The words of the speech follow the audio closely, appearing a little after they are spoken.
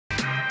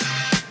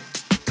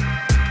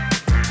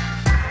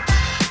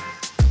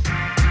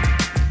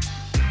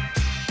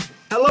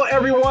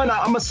everyone.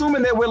 I'm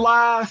assuming that we're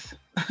live.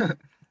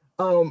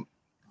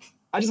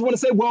 I just want to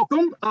say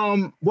welcome.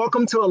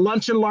 Welcome to a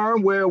Lunch and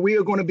Learn, where we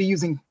are going to be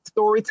using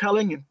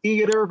storytelling and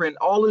theater and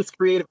all this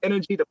creative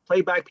energy to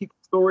play back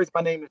people's stories.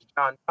 My name is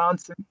John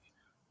Johnson.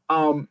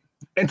 And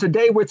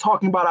today we're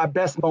talking about our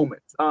best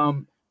moments.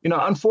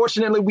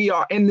 Unfortunately, we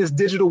are in this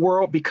digital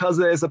world because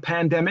there's a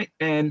pandemic,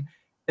 and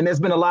there's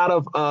been a lot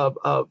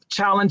of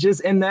challenges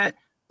in that,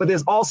 but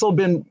there's also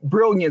been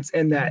brilliance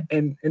in that,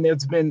 and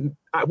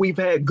we've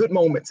had good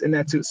moments in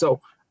that too.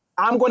 So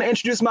I'm going to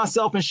introduce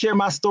myself and share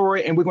my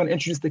story, and we're going to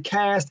introduce the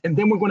cast, and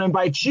then we're going to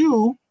invite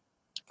you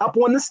up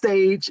on the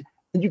stage,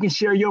 and you can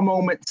share your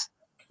moments,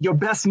 your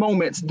best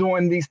moments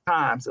during these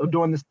times or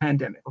during this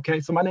pandemic. Okay,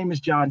 so my name is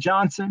John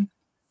Johnson.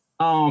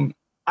 I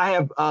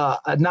have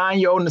a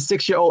 9-year-old and a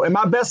 6-year-old, and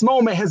my best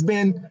moment has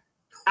been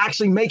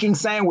actually making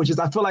sandwiches.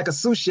 I feel like a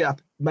sous chef.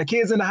 My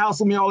kids in the house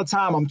with me all the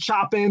time. I'm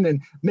chopping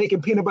and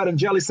making peanut butter and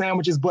jelly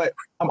sandwiches, but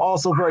I'm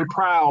also very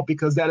proud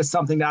because that is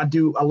something that I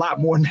do a lot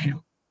more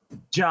now.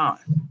 John.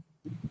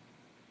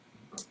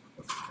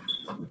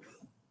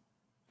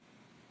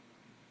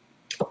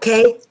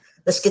 Okay,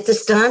 let's get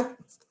this done.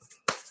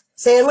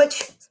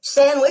 Sandwich.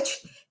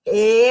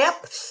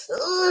 Yep.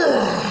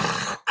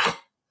 Ugh.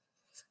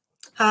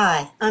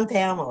 Hi, I'm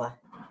Pamela,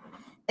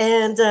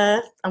 and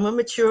I'm a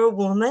mature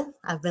woman.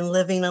 I've been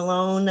living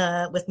alone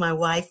with my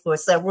wife for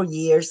several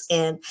years,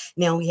 and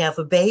now we have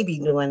a baby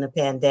during the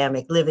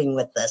pandemic living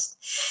with us,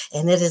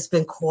 and it has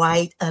been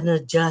quite an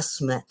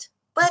adjustment,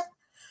 but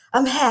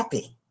I'm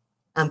happy.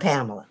 I'm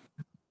Pamela.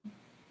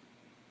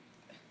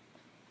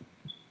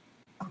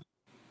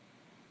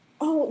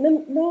 Oh,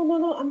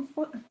 no, I'm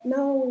fine.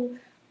 No,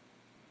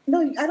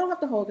 I don't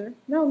have to hold her.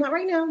 No, not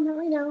right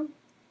now.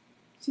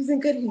 She's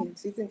in good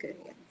hands.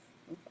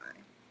 I'm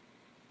fine.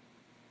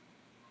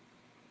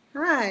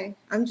 Hi,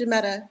 I'm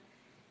Jametta,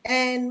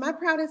 and my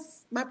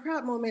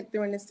proud moment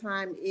during this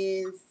time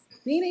is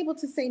being able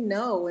to say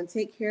no and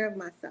take care of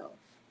myself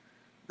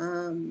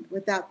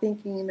without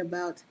thinking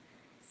about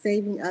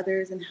saving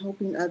others and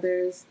helping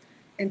others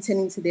and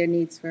tending to their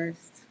needs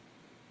first.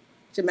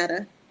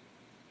 Jametta.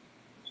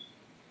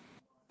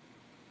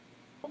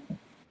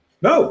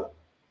 No,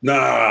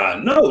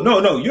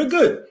 you're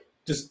good.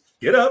 Just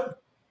get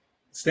up,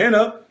 stand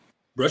up,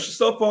 brush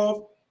yourself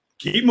off,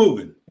 keep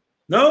moving.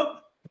 No,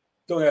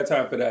 don't have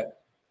time for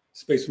that.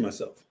 Space for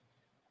myself.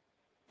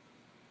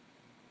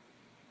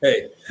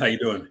 Hey, how you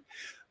doing?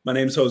 My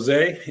name's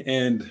Jose,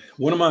 and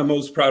one of my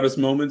most proudest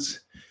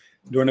moments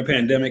during the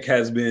pandemic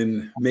has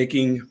been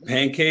making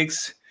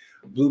pancakes,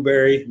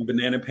 blueberry and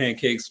banana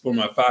pancakes for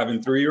my 5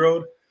 and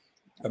 3-year-old.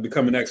 I've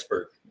become an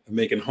expert at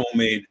making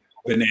homemade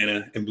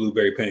banana and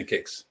blueberry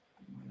pancakes.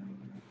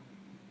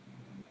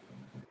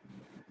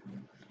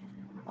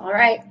 All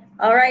right.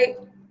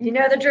 You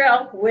know the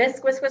drill.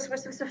 Whisk. Look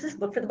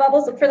for the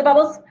bubbles.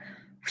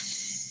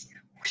 Whoosh,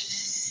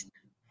 whoosh,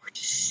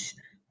 whoosh,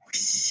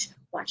 whoosh.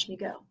 Watch me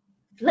go.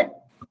 Flip,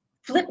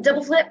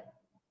 double flip.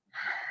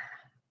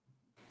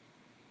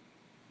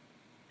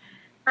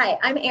 Hi,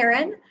 I'm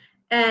Erin,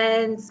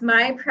 and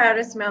my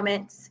proudest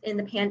moment in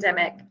the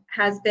pandemic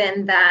has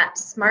been that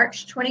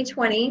March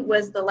 2020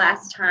 was the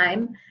last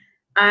time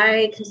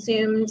I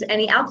consumed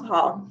any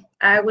alcohol.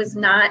 I was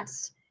not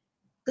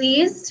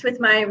pleased with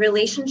my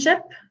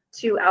relationship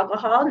to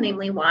alcohol,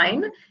 namely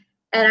wine,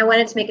 and I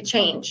wanted to make a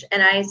change,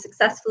 and I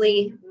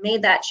successfully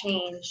made that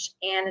change,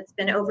 and it's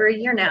been over a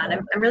year now, and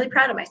I'm really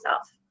proud of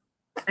myself.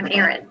 I'm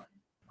Erin.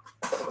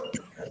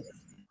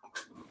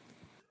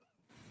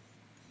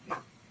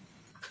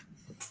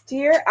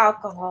 Dear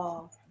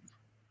alcohol,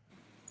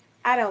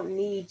 I don't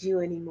need you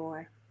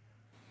anymore.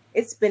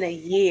 It's been a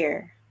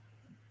year,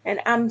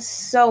 and I'm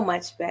so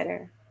much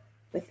better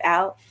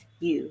without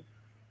you.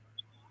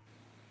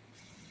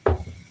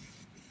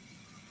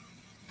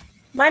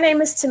 My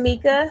name is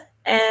Tamika,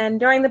 and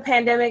during the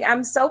pandemic,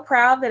 I'm so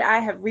proud that I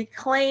have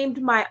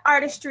reclaimed my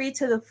artistry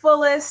to the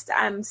fullest.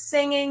 I'm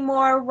singing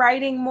more,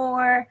 writing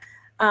more.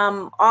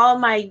 All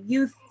my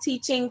youth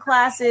teaching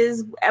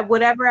classes,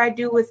 whatever I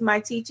do with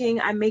my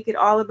teaching, I make it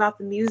all about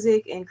the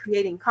music and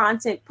creating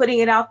content, putting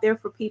it out there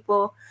for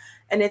people.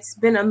 And it's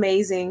been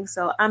amazing.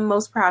 So I'm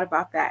most proud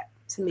about that,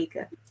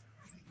 Tamika.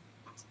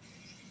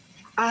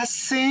 I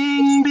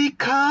sing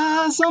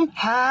because I'm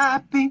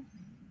happy.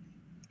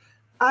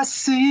 I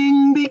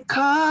sing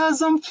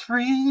because I'm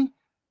free.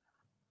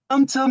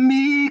 I'm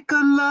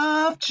Tamika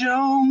Love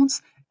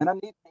Jones. And I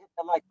need to hit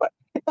that like button.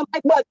 Hit that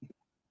like button.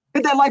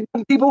 Hit that like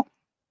button, people.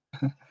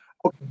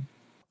 Okay.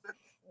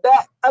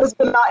 That has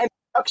been our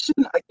introduction.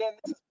 Again,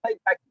 this is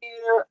Playback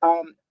Theater.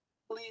 I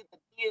believe the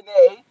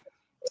DNA,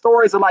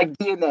 stories are like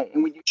DNA.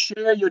 And when you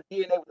share your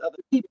DNA with other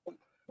people,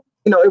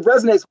 it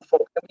resonates with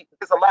folks. And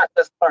there's a lot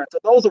that's learned. So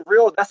those are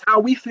real. That's how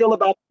we feel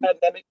about the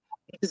pandemic.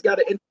 You just got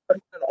to introduce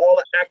all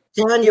the actors.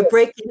 John, you're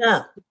breaking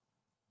up.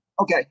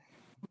 Okay.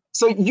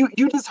 So you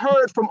just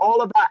heard from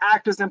all of our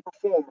actors and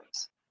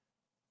performers.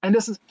 And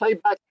this is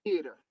Playback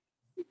Theater.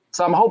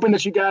 So I'm hoping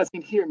that you guys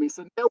can hear me.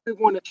 So now we're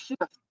going to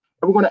shift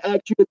and we're going to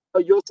ask you to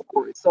tell your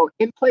story. So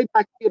in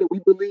Playback Theater, we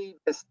believe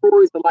that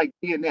stories are like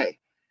DNA.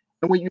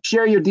 And when you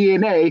share your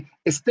DNA,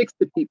 it sticks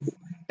to people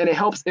and it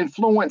helps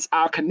influence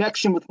our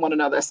connection with one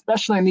another,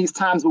 especially in these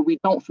times where we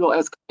don't feel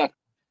as connected.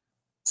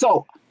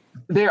 So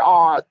there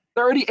are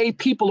 38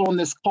 people on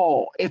this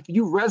call. If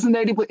you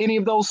resonated with any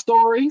of those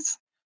stories,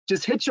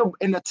 just hit your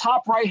in the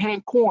top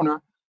right-hand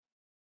corner.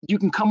 You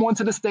can come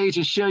onto the stage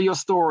and share your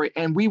story,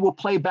 and we will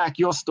play back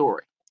your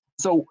story.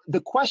 So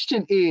the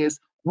question is,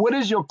 what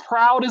is your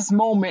proudest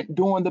moment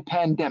during the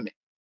pandemic?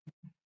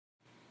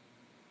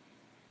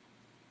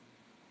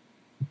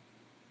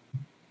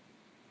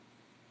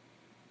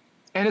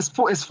 And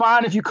it's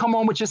fine if you come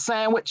on with your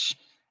sandwich,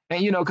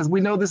 and because we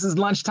know this is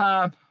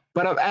lunchtime.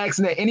 But I'm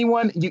asking that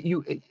anyone,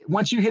 you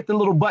once you hit the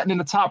little button in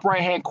the top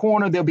right-hand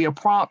corner, there'll be a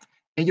prompt,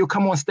 and you'll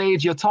come on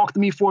stage. You'll talk to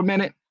me for a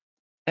minute,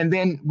 and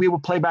then we will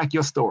play back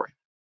your story.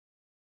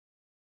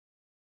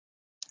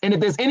 And if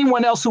there's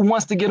anyone else who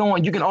wants to get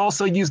on, you can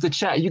also use the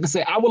chat. You can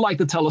say, I would like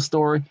to tell a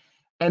story,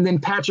 and then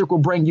Patrick will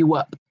bring you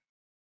up.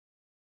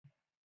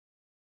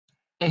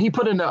 And he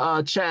put in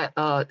the chat,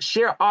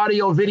 share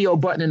audio video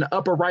button in the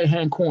upper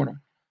right-hand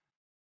corner.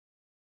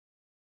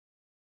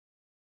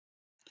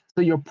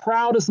 So your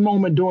proudest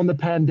moment during the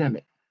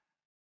pandemic.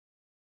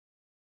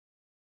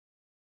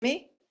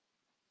 Me?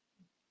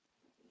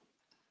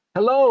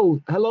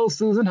 Hello,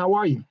 Susan. How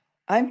are you?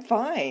 I'm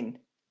fine.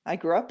 I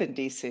grew up in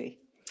DC.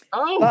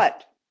 Oh.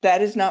 But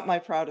that is not my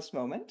proudest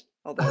moment,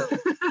 although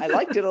I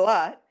liked it a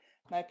lot.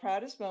 My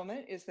proudest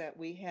moment is that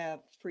we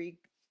have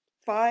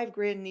 5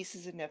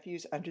 grandnieces and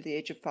nephews under the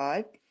age of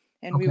 5,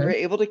 and we were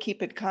able to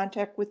keep in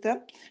contact with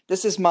them.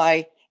 This is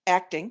my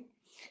acting.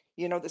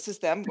 This is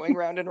them going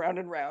round and round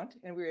and round,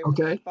 and we were able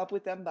to keep up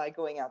with them by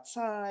going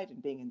outside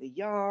and being in the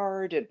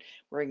yard and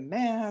wearing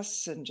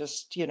masks and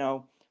just,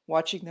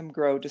 watching them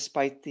grow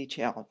despite the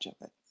challenge of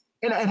it.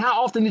 And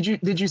how often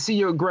did you see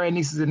your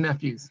grandnieces and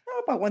nephews?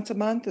 About once a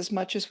month, as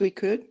much as we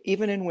could,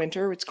 even in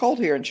winter. It's cold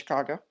here in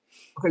Chicago.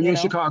 Okay, you're in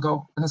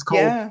Chicago, and it's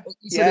cold. Yeah,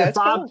 it's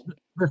cold.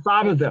 There are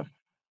 5 of them.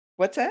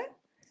 What's that?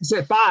 You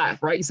said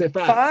 5, right? You said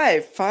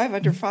 5. 5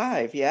 under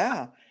 5,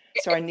 yeah.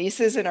 So our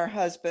nieces and our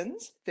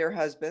husbands, their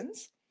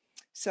husbands.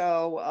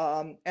 So,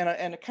 and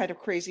a kind of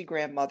crazy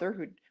grandmother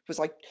who was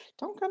like,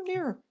 don't come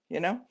near,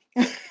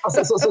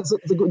 So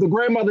the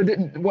grandmother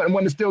didn't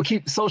want to still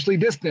keep socially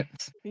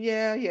distanced.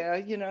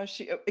 Yeah,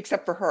 she,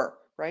 except for her,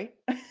 right?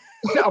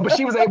 No, but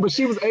she was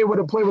able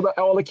to play with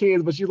all the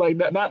kids, but she's like,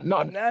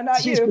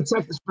 not she's you.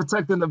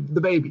 protecting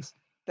the babies.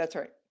 That's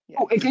right. Yeah.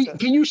 Oh, and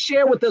can you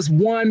share with us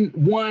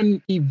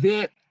one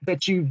event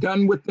that you've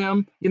done with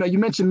them? You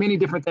mentioned many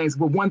different things,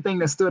 but one thing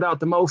that stood out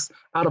the most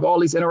out of all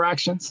these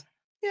interactions?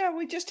 Yeah,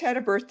 we just had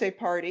a birthday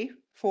party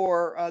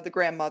for the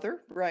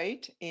grandmother,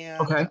 right?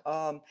 And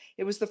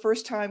it was the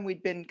first time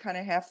we'd been kind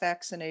of half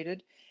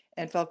vaccinated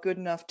and felt good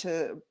enough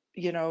to,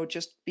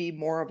 just be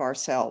more of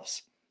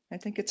ourselves. I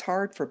think it's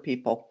hard for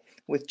people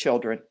with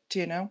children,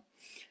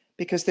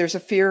 because there's a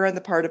fear on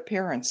the part of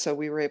parents. So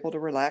we were able to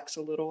relax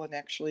a little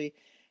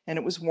and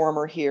it was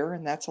warmer here,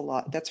 and that's a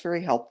lot. That's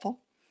very helpful,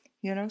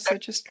 So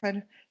just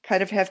kind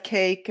of have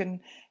cake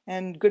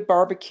and good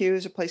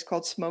barbecues, a place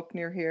called Smoke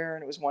near here,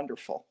 and it was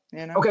wonderful.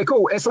 Okay,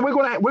 cool. And so we're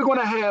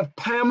gonna have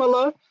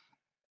Pamela,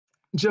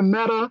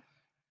 Jametta,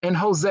 and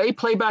Jose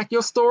play back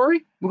your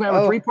story. We're gonna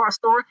have a 3-part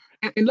story.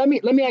 And let me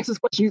ask this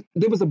question.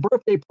 There was a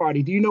birthday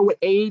party. Do you know what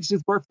age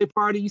this birthday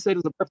party? You said it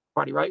was a birthday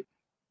party, right?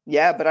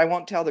 Yeah, but I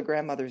won't tell the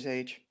grandmother's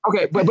age.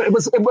 Okay, but it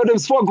was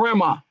for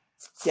grandma.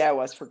 Yeah, it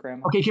was for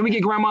grandma. Okay, can we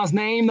get grandma's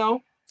name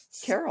though?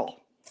 Carol.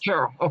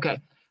 Okay.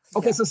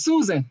 Yeah. So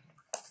Susan,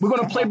 we're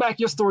gonna play back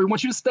your story. I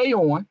want you to stay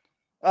on.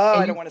 Oh,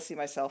 I don't want to see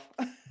myself.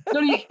 No,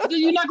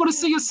 you're not going to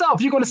see yourself.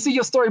 You're going to see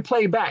your story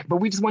played back, but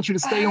we just want you to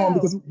stay on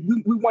because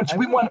we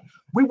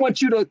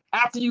want you to,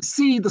 after you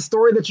see the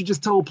story that you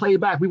just told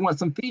played back, we want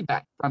some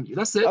feedback from you.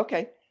 That's it.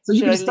 Okay. So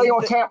you can stay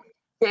on camera.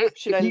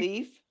 Should I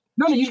leave?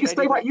 No, you can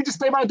stay right. You just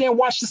stay right there and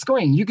watch the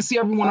screen. You can see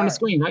everyone on the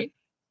screen, right?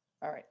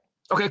 All right.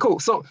 Okay,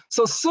 cool. So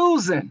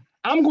Susan,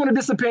 I'm going to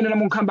disappear and I'm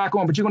going to come back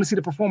on, but you're going to see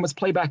the performance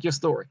play back your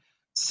story.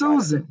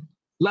 Susan,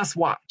 let's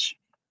watch.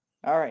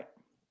 All right.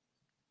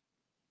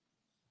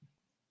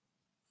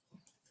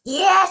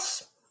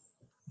 Yes,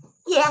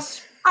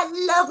 I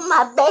love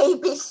my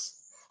babies.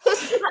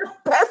 It's my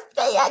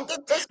birthday. I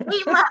get to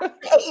see my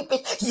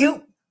babies.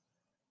 You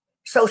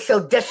social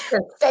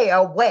distance, stay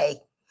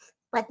away.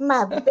 But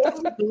my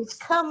babies,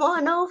 come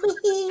on over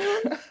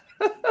here.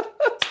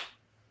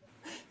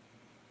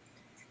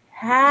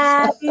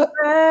 Happy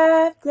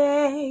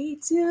birthday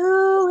to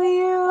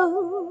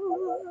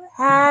you.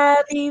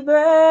 Happy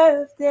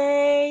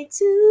birthday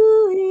to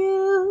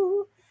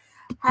you.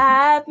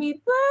 Happy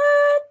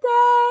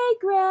birthday,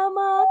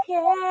 Grandma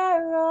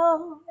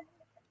Carol.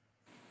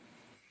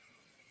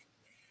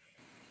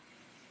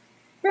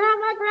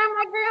 Grandma,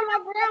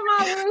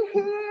 we're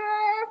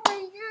here for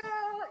you.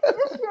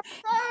 It's your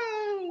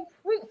day.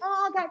 We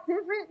all got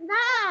different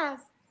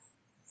masks.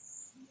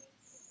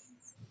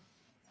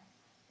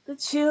 The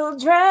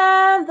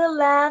children, the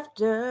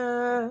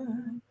laughter,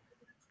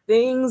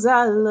 things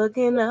are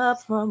looking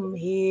up from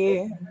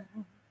here.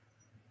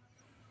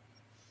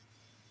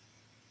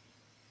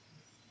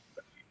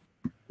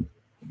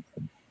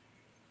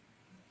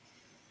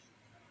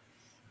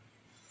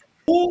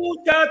 Who's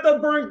got the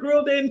burnt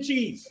grilled in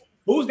cheese?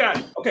 Who's got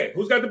it? Okay,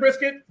 who's got the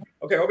brisket?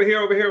 Okay, over here,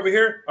 over here, over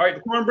here. All right,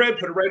 the cornbread,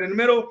 put it right in the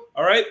middle.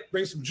 All right,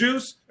 bring some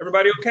juice.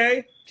 Everybody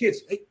okay?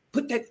 Kids, hey,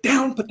 put that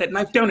down. Put that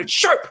knife down. It's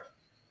sharp.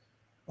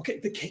 Okay,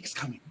 the cake's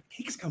coming. The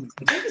cake is coming.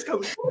 The cake is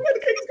coming. Oh my God,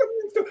 the cake is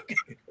coming. Okay,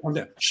 calm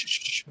down. Shh,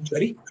 shh, shh.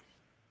 Ready?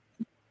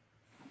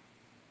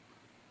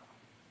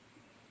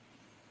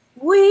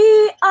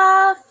 We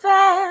are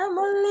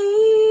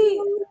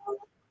family.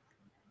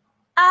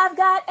 I've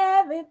got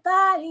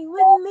everybody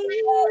with me.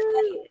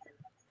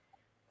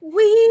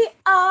 We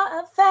are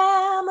a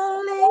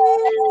family.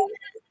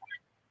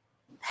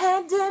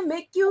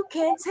 Pandemic, you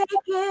can't take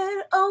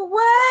it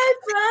away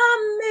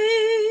from me.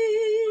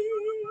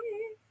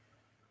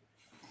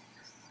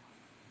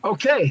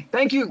 Okay,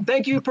 thank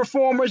you,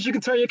 performers. You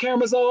can turn your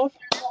cameras off.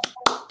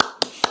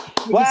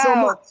 Thank you so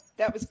much.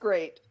 That was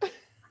great.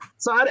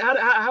 So how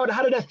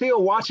did that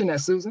feel watching that,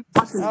 Susan?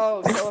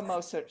 Oh,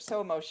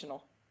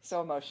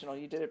 so emotional.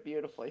 You did it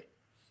beautifully.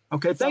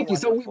 Okay, thank you.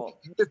 Wonderful.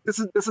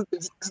 So this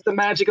is the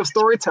magic of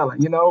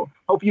storytelling. You know,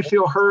 hope you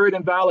feel heard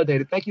and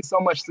validated. Thank you so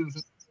much,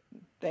 Susan.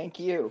 Thank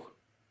you.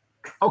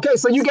 Okay,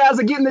 so you guys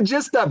are getting the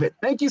gist of it.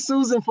 Thank you,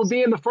 Susan, for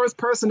being the first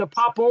person to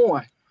pop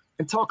on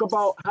and talk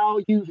about how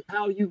you've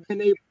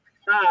been able to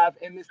thrive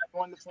in this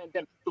during the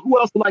pandemic. So who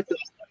else would like to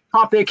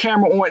pop their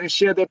camera on and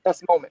share their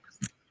best moment?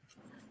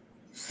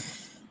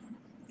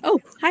 Oh,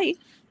 hi.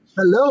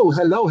 Hello.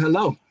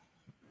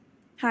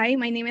 Hi,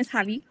 my name is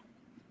Javi.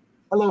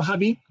 Hello,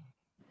 Javi.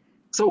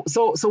 So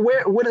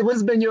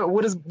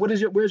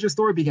where's your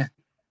story begin?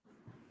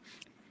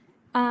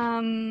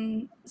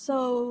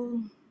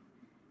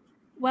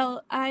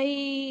 Well,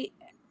 I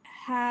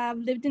have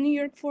lived in New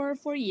York for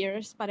 4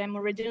 years, but I'm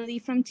originally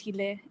from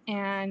Chile,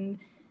 and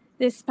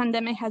this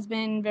pandemic has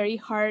been very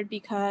hard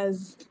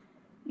because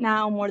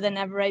now more than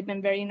ever I've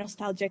been very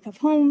nostalgic of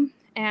home.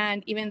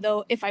 And even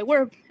though if I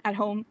were at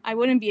home, I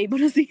wouldn't be able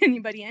to see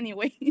anybody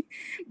anyway.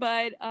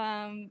 But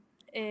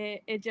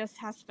it just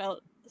has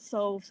felt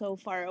so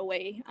far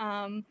away.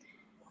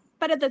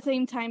 But at the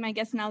same time, I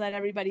guess now that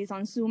everybody's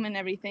on Zoom and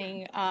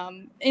everything,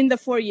 in the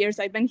 4 years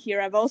I've been here,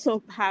 I've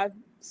also had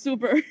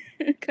super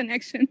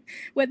connection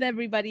with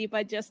everybody,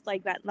 but just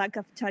like that lack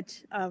of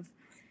touch of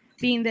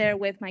being there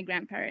with my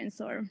grandparents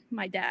or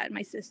my dad,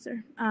 my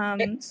sister.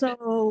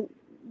 So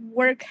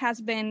work has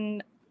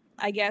been,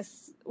 I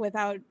guess,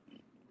 without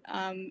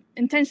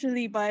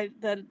intentionally, but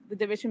the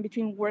division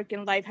between work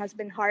and life has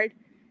been hard.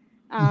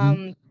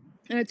 And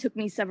it took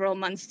me several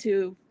months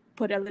to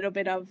put a little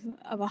bit of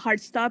a hard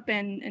stop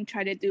and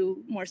try to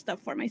do more stuff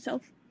for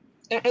myself.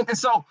 And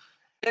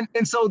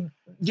so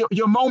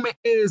your moment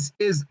is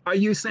are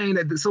you saying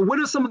that? So what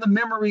are some of the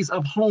memories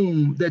of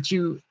home that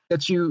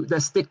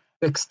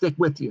stick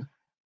with you?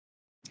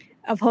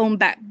 Of home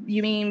back?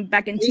 You mean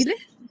back in Chile?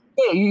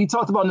 Yeah, you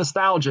talked about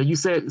nostalgia. You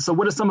said, so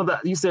what are some of the,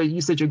 you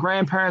said your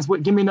grandparents.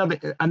 What, give me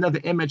another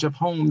image of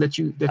home that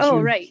you.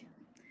 Right.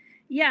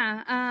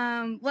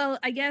 Yeah. Well,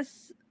 I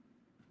guess.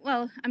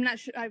 Well, I'm not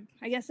sure.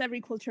 I guess every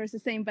culture is the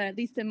same, but at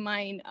least in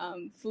mine,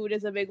 food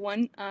is a big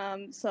one.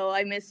 So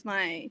I miss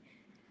my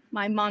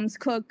mom's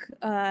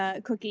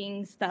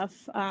cooking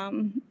stuff.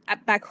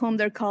 Back home,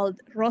 they're called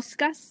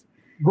roscas.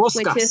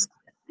 Roscas.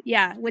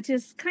 Which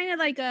is kind of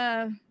like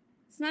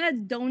it's not a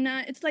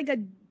donut. It's like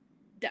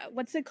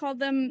what's it called?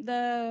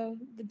 The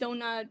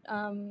donut.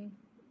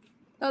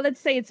 Well,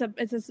 let's say it's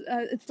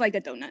like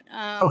a donut.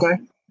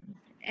 Okay.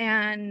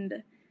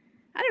 And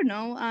I don't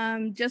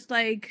know. Just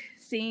like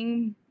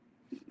seeing,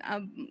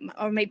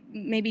 or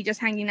maybe just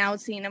hanging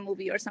out, seeing a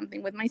movie or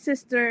something with my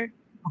sister.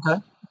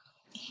 Okay.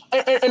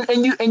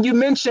 And you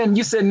mentioned,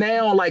 you said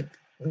now like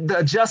the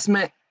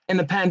adjustment in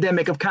the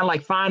pandemic of kind of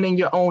like finding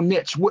your own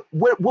niche. What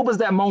was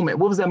that moment?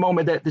 What was that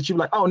moment that you were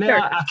like, oh,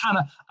 now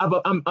sure.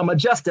 I'm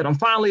adjusted. I'm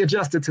finally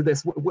adjusted to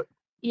this.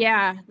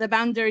 Yeah, the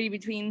boundary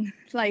between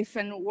life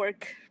and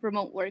work,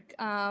 remote work.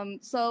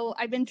 So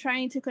I've been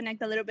trying to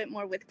connect a little bit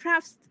more with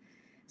crafts.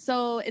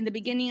 So in the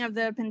beginning of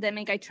the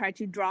pandemic, I tried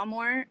to draw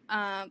more,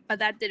 but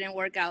that didn't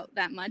work out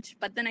that much.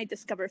 But then I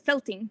discovered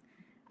felting.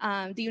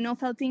 Do you know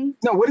felting?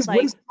 No, what is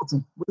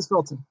felting? What is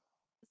felting?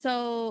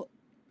 So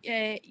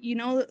you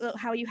know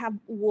how you have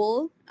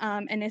wool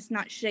and it's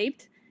not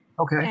shaped?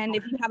 Okay. And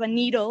if you have a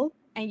needle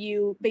and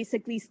you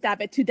basically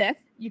stab it to death,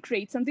 you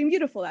create something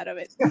beautiful out of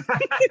it.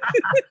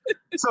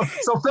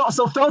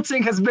 So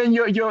felting has been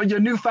your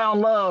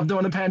newfound love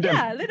during the pandemic.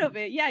 Yeah, a little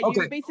bit. Yeah,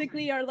 okay. You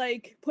basically are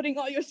like putting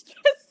all your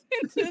stress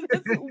into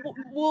this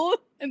wool,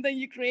 and then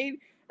you create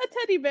a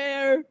teddy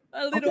bear,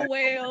 a little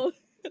whale,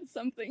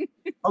 something.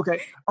 Okay.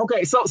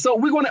 So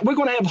we're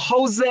gonna have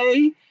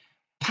Jose,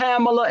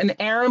 Pamela, and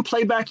Aaron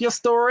play back your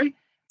story.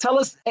 Tell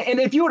us, and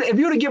if you were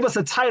to give us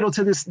a title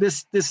to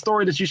this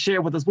story that you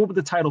shared with us, what would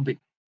the title be?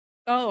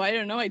 Oh, I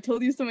don't know. I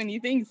told you so many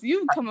things.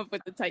 You come up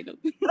with the title.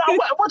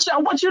 I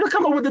want you to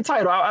come up with the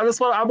title. I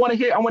want to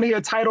hear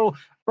a title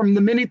from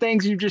the many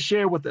things you just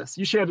shared with us.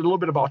 You shared a little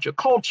bit about your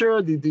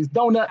culture, these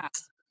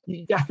donuts.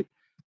 Yeah.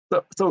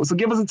 So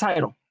give us a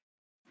title.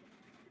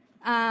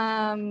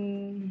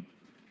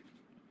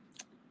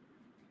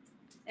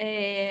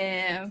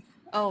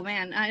 Oh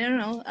man, I don't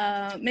know.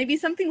 Maybe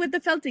something with the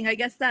felting. I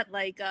guess that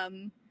like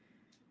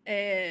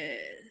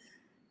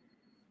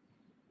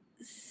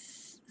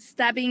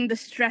stabbing the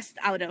stress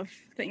out of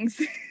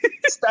things.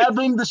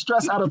 Stabbing the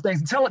stress out of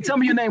things. Tell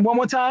me your name one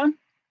more time.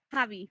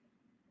 Javi.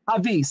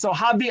 Javi. So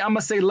Javi, I'm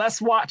gonna say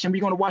let's watch, and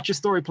we're gonna watch your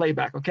story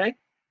playback. Okay.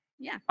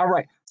 Yeah. All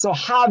right. So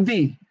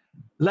Javi,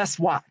 let's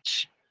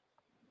watch.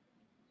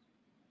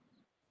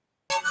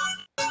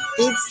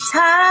 It's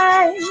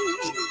time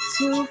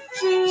to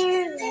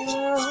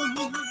feel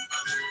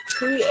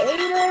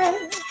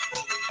creative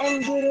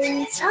and get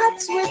in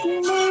touch with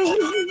me.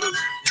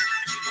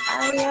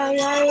 Ay, ay,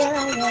 ay,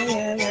 ay,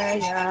 ay,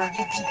 ay, ay.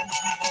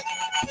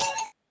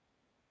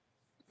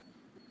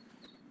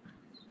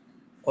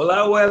 Hola,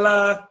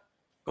 abuela.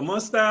 ¿Cómo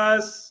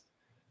estás?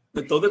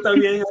 Todo está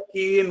bien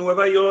aquí en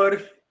Nueva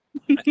York.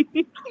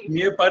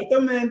 Mi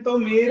apartamento,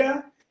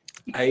 mira.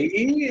 Ahí,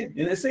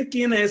 en esa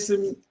esquina es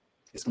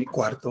mi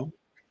cuarto.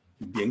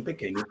 Bien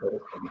pequeño,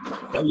 pero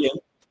está bien.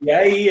 Y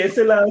ahí,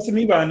 ese lado es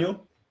mi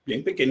baño.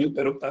 Bien pequeño,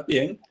 pero está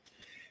bien.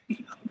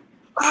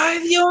 ¡Ay,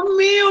 Dios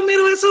mío!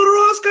 ¡Mira esa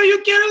rosca!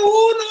 ¡Yo quiero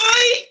uno!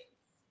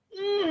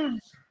 ¡Ay!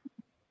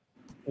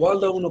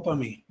 Guarda uno para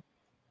mí,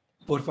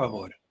 por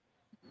favor.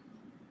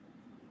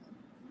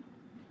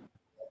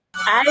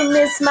 I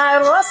miss my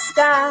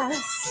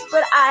roscas,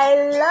 but I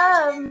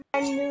love my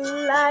new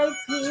life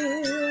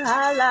here.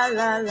 La la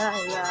la la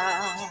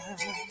la.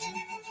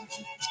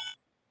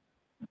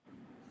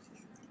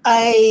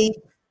 I've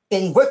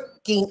been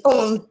working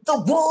on the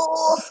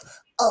wall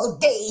all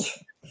day,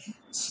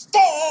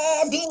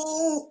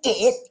 stabbing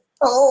it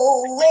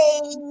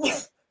away.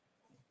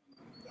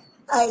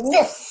 I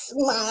miss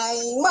my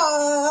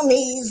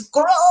mommy's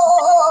grass.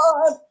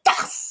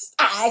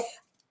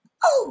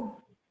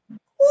 Oh,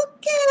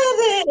 look at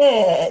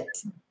it.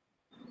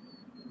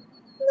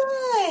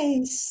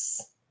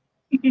 Nice.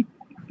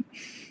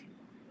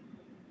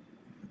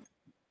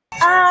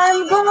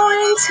 I'm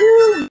going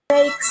to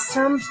make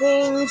some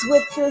things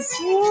with this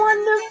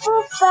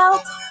wonderful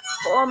felt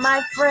for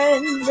my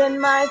friends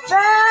and my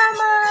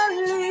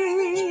family.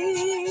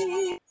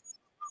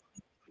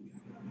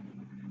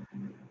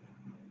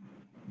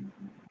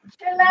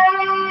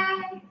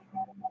 Chile,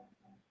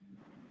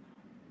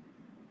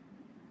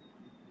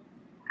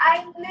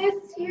 I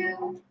miss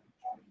you.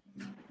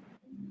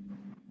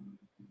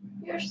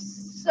 You're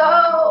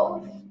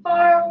so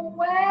far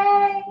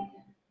away.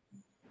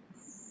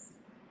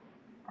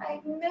 I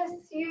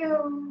miss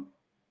you.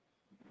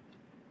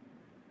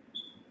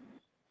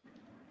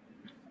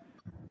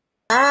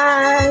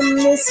 I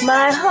miss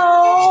my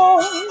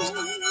home,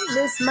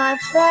 miss my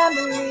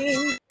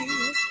family,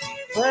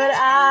 but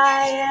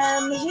I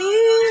am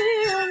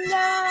here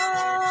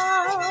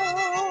now.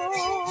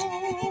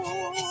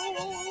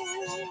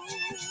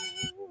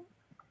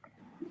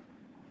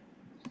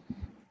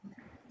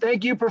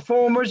 Thank you,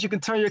 performers. You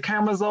can turn your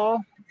cameras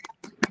off.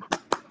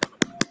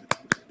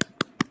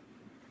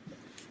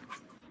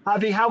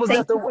 Javi, how was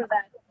Thank that you for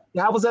that.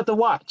 how was that to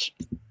watch?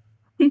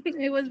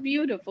 It was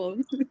beautiful.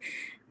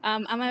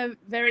 I'm a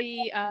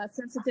very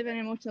sensitive and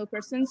emotional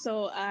person,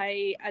 so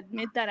I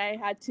admit that I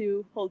had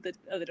to hold it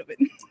a little bit.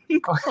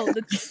 Hold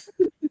it.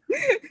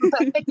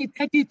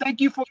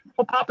 Thank you for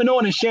popping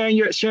on and sharing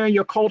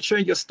your culture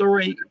and your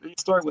story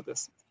with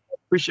us.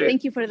 Appreciate it.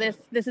 Thank you for this.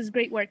 This is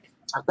great work.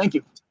 Thank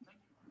you.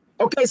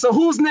 Okay, so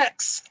who's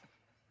next?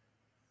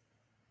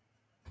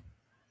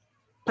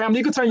 Pam,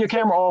 you can turn your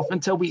camera off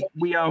until we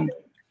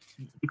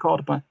called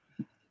upon.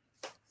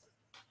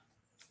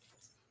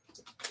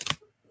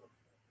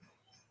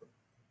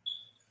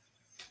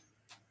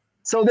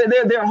 So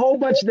there are a whole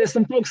bunch. There's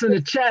some folks in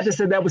the chat that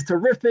said that was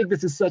terrific.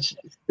 This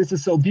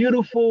is so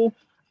beautiful.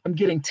 I'm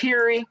getting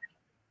teary.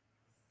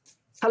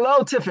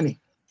 Hello, Tiffany.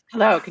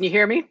 Hello, can you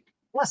hear me?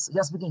 Yes,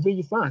 we can hear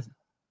you fine.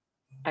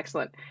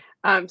 Excellent.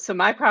 So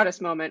my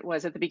proudest moment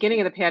was at the beginning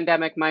of the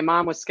pandemic. My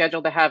mom was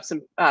scheduled to have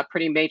some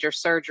pretty major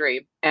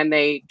surgery, and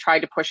they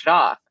tried to push it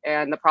off.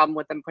 And the problem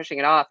with them pushing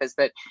it off is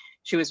that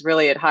she was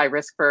really at high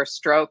risk for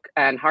stroke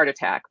and heart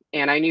attack.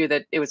 And I knew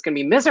that it was going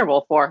to be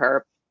miserable for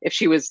her if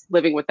she was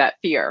living with that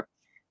fear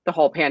the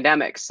whole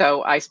pandemic.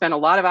 So I spent a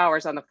lot of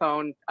hours on the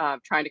phone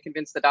trying to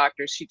convince the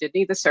doctors she did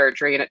need the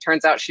surgery. And it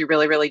turns out she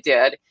really, really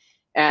did.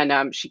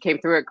 And she came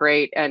through it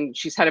great. And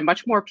she's had a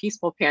much more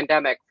peaceful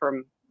pandemic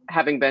from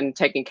having been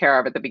taken care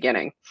of at the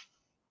beginning.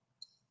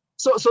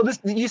 So this,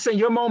 you say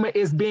your moment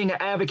is being an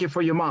advocate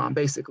for your mom,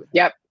 basically.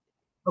 Yep.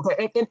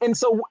 Okay. And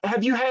so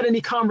have you had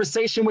any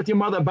conversation with your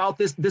mother about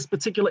this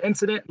particular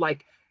incident?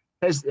 Like,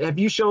 have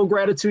you shown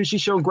gratitude? She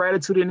showed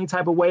gratitude in any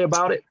type of way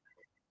about it?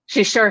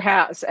 She sure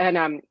has.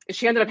 And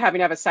she ended up having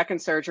to have a second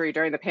surgery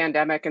during the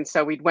pandemic. And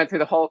so we went through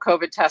the whole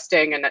COVID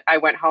testing, and I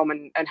went home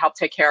and helped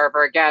take care of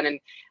her again.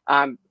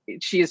 And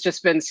she has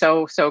just been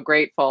so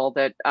grateful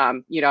that,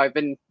 I've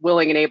been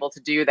willing and able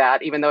to do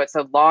that, even though it's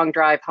a long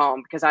drive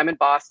home, because I'm in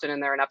Boston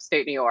and they're in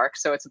upstate New York.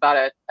 So it's about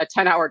a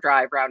 10-hour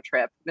drive round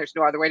trip. There's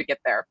no other way to get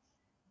there.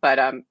 But,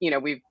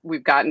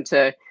 we've gotten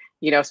to,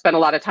 spend a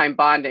lot of time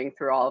bonding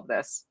through all of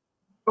this.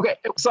 Okay.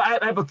 So I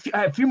have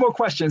a few more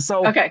questions.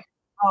 So, okay.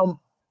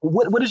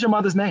 What is your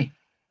mother's name?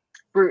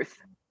 Ruth.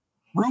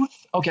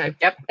 Ruth? Okay.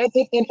 Yep. And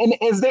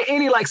is there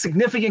any like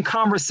significant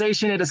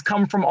conversation that has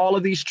come from all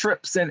of these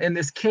trips and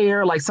this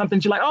care, like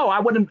something you're like,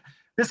 oh,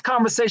 this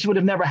conversation would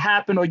have never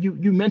happened, or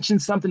you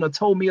mentioned something or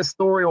told me a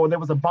story, or there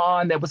was a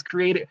bond that was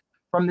created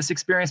from this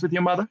experience with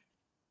your mother?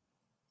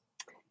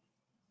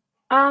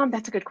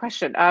 That's a good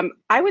question.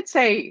 I would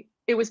say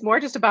it was more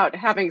just about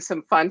having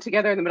some fun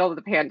together in the middle of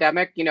the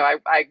pandemic. You know,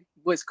 I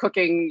was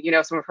cooking, you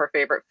know, some of her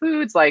favorite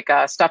foods like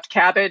stuffed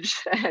cabbage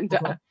and,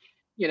 Okay.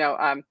 you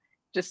know,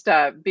 just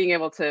being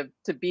able to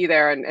be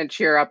there and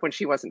cheer up when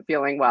she wasn't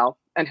feeling well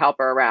and help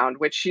her around,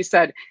 which she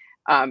said,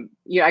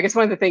 you know, I guess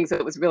one of the things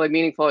that was really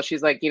meaningful is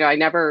she's like, you know, I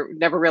never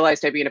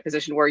realized I'd be in a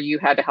position where you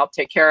had to help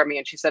take care of me.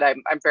 And she said,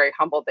 I'm very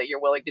humbled that you're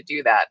willing to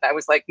do that. And I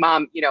was like,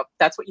 Mom, you know,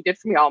 that's what you did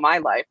for me all my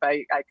life.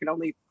 I can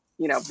only,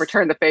 you know,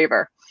 return the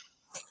favor.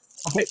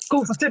 Okay,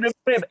 cool. So today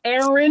we have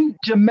Aaron,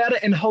 Jametta,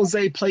 and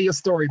Jose play your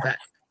story back.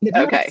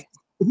 Okay.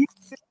 If you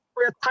could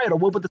for a title,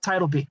 what would the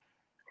title be?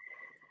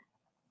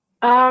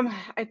 I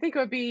think it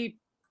would be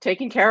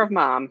Taking Care of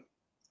Mom.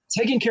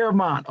 Taking Care of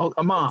Mom. Oh,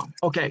 a mom.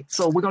 Okay,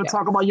 so we're going to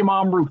talk about your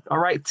mom, Ruth. All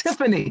right,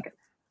 Tiffany,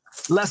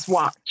 let's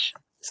watch.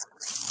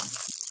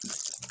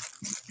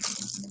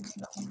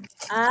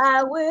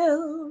 I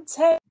will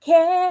take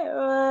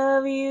care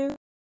of you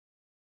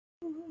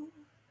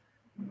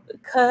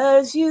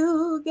because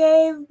you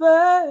gave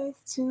birth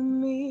to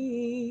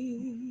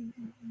me.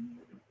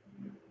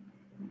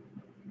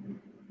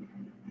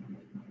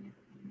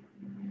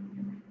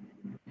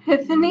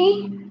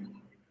 Tiffany,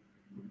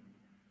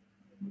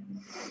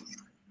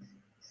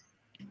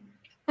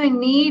 I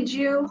need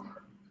you.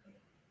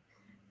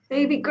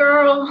 Baby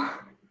girl,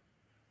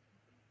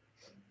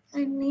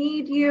 I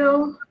need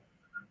you.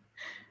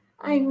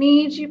 I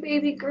need you,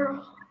 baby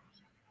girl.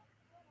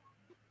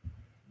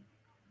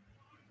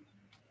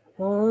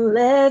 Won't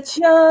let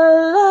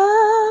your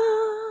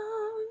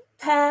love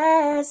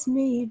pass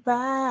me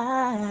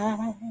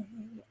by.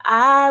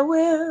 I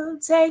will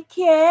take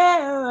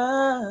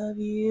care of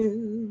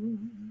you.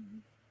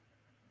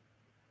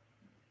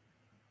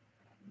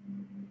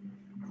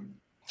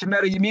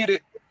 Jametta, you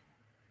muted.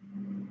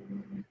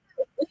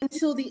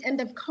 Until the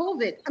end of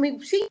COVID. I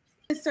mean, she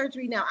is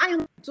surgery now. I am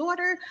her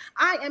daughter.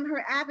 I am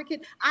her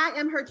advocate. I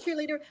am her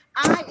cheerleader.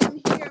 I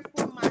am here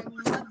for my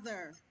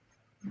mother.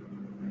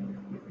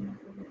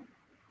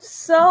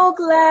 So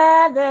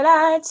glad that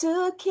I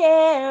took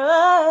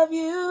care of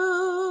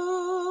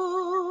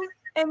you.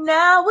 And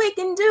now we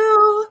can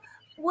do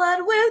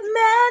what we're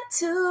meant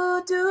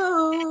to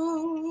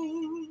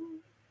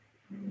do.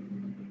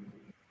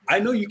 I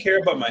know you care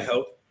about my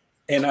health,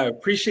 and I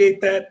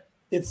appreciate that.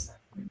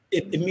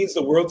 It means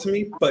the world to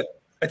me, but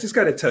I just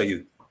got to tell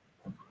you,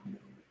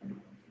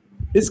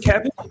 this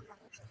cabbage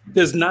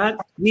does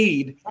not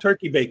need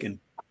turkey bacon.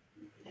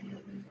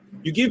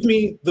 You give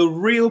me the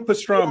real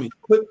pastrami,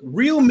 put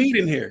real meat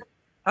in here.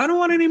 I don't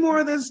want any more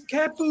of this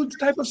cat food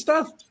type of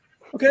stuff,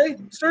 okay?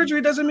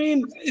 Surgery doesn't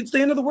mean it's the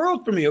end of the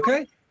world for me,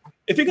 okay?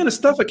 If you're gonna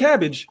stuff a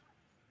cabbage,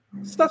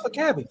 stuff a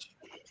cabbage.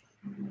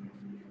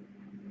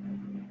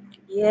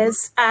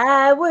 Yes,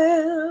 I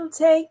will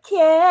take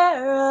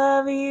care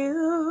of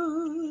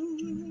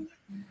you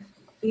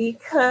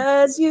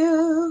because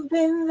you've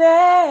been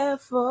there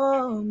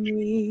for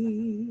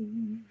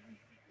me.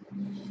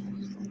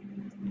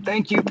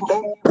 Thank you,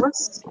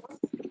 performers.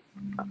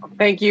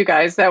 Thank you,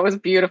 guys. That was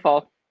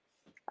beautiful.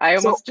 I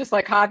almost, just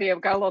like Javi,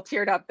 I've got a little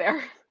teared up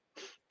there.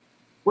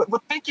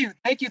 Well, thank you,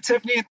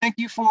 Tiffany, and thank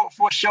you for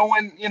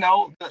showing, you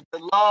know, the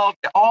love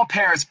that all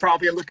parents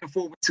probably are looking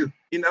forward to.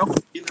 You know.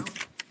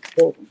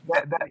 So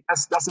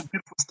that's a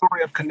beautiful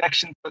story of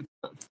connection to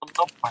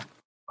loved ones.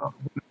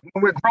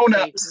 When we're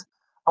grown-ups,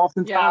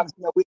 oftentimes,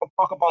 you know, we don't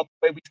talk about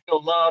the way we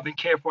still love and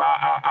care for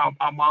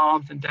our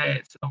moms and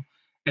dads. So,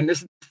 and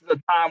this is a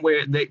time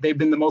where they've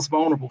been the most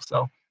vulnerable.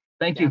 So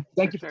thank you.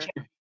 Thank you for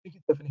sharing. Thank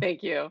you, Tiffany.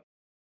 Thank you.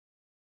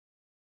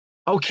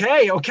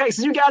 Okay.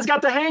 So you guys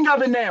got the hang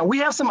of it now. We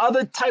have some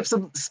other types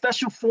of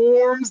special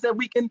forms that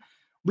we can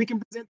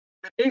present.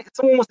 If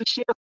someone wants to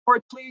share a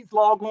story, please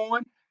log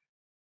on.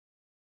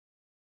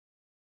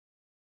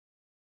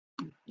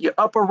 Your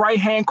upper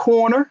right-hand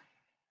corner.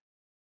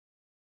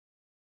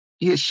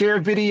 You share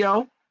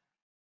video.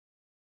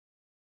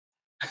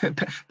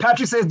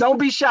 Patrick says, don't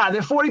be shy.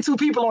 There are 42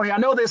 people on here. I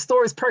know there's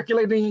stories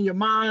percolating in your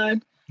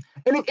mind.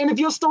 And if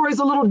your story is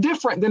a little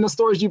different than the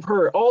stories you've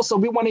heard, also,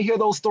 we want to hear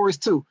those stories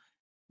too.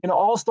 You know,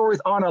 all stories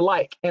aren't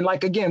alike. And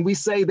like, again, we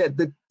say that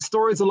the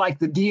stories are like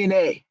the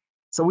DNA.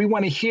 So we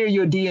want to hear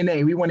your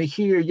DNA. We want to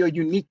hear your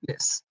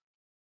uniqueness.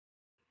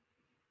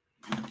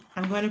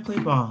 I'm going to play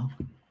ball.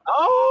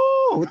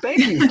 Oh, thank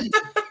you.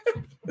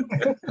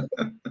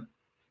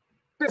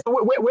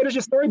 So where does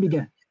your story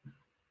begin?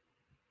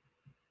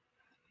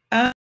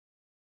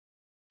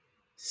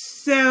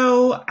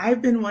 So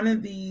I've been one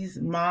of these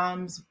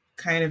moms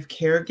kind of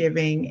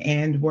caregiving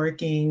and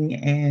working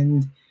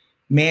and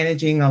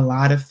managing a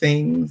lot of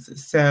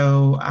things.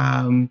 So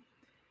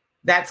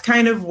that's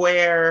kind of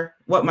where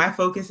what my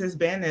focus has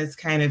been, is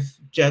kind of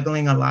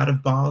juggling a lot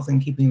of balls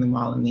and keeping them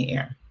all in the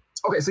air.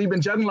 Okay, so you've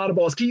been juggling a lot of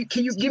balls. Can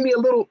you give me a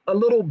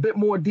little bit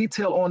more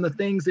detail on the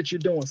things that you're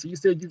doing? So you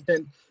said you've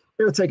been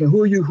caretaking.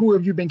 Who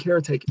have you been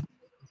caretaking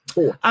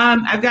for?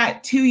 I've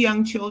got 2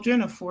 young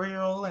children, a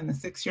 4-year-old and a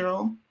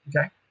 6-year-old.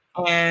 Okay.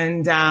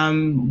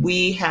 And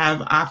we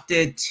have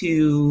opted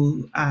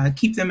to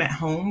keep them at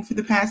home for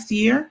the past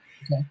year,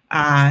 okay.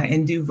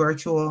 And do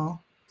virtual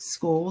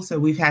school. So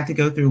we've had to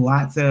go through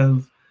lots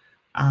of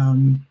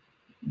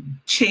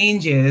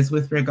changes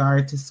with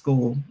regard to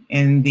school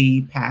in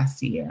the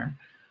past year,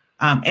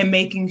 and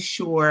making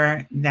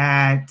sure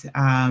that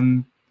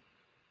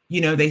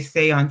they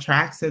stay on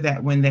track so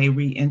that when they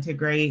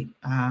reintegrate,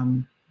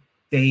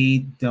 they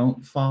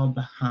don't fall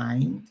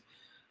behind.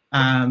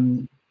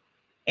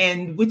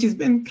 And which has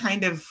been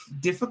kind of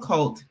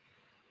difficult,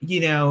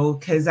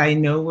 because I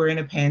know we're in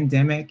a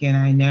pandemic and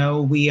I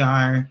know we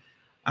are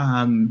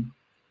in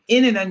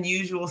an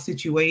unusual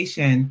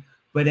situation,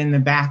 but in the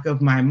back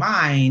of my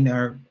mind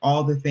are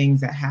all the things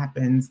that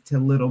happens to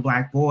little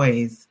Black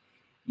boys,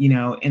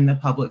 in the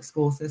public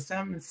school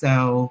system.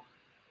 So,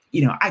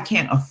 I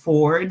can't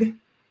afford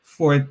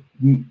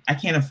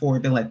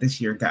to let this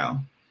year go.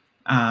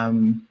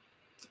 And,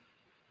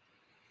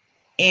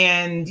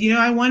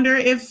 I wonder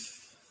if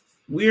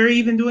we're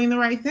even doing the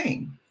right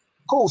thing.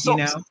 Cool. So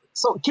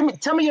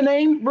tell me your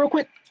name real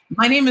quick.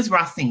 My name is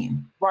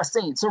Racine.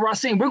 Racine. So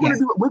Racine, we're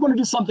gonna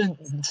do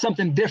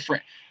something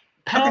different.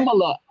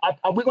 Pamela, okay.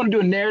 We're gonna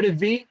do a narrative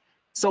V.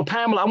 So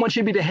Pamela, I want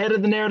you to be the head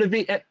of the narrative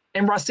V.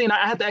 And Racine,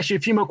 I have to ask you a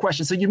few more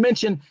questions. So you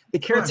mentioned the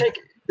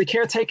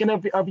caretaking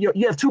of your.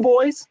 You have 2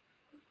 boys.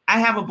 I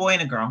have a boy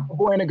and a girl. A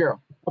boy and a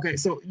girl. Okay,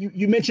 so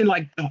you mentioned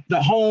like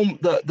the home,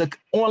 the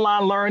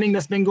online learning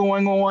that's been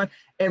going on,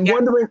 and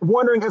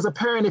wondering as a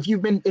parent if you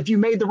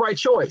made the right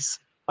choice.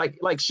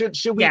 Like should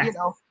we, yes.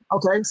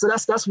 Okay, so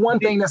that's one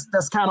thing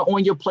that's kind of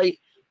on your plate.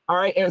 All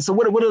right, and so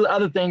what are the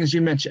other things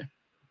you mentioned?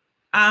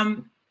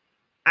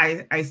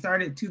 I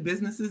started 2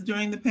 businesses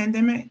during the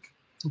pandemic.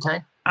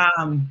 Okay.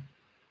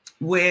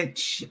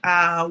 Which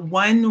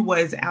one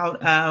was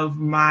out of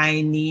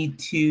my need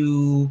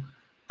to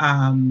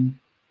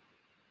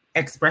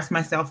express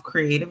myself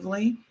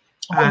creatively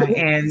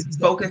and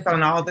focus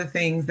on all the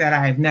things that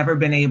I've never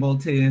been able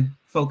to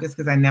focus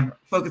because I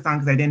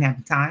didn't have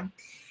the time.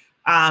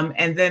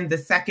 And then the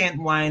second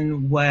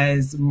one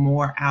was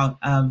more out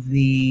of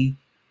the,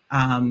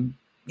 one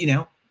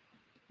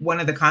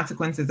of the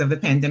consequences of the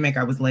pandemic.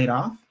 I was laid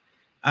off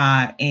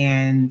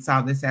and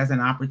saw this as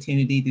an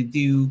opportunity to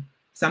do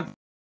something.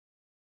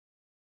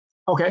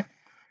 Okay.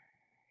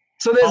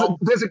 So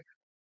there's a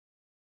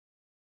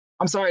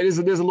I'm sorry, there's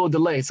a little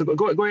delay. So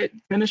go ahead,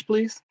 finish,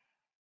 please.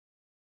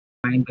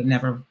 But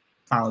never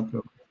followed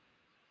through.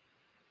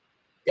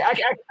 Yeah,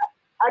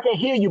 I can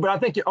hear you, but I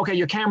think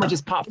your camera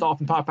just popped off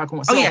and popped back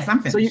on. So, yes, I'm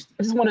finished. So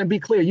I just want to be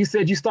clear. You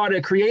said you started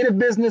a creative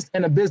business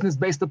and a business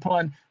based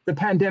upon the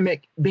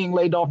pandemic, being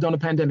laid off during the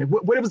pandemic.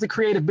 What was the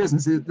creative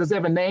business? Does it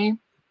have a name?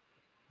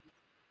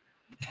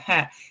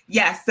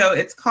 Yes, so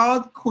it's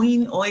called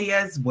Queen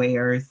Oya's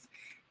Wares.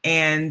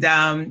 And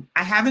I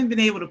haven't been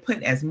able to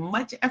put as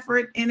much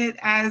effort in it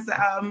as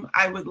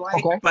I would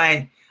like,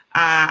 but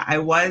I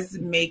was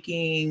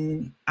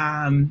making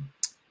sewing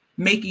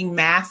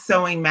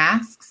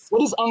masks.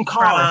 What is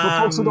Ankara? For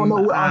folks who don't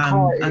know what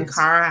Ankara is.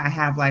 Ankara, I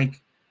have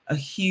like a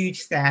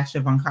huge stash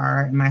of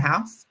Ankara in my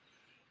house.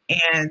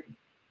 And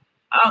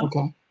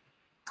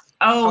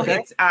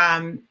it's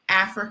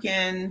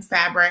African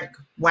fabric,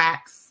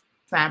 wax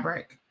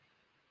fabric.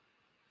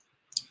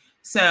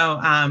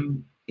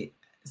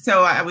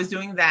 So I was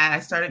doing that. I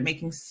started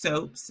making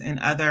soaps and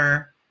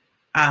other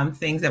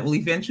things that will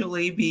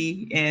eventually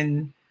be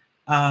in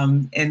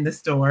the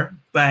store.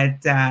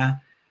 But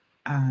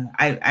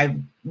I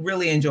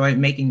really enjoyed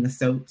making the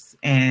soaps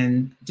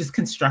and just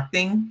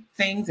constructing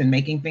things and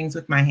making things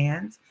with my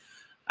hands.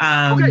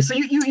 Okay, so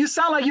you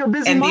sound like you're a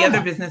busy mama. The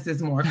other business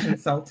is more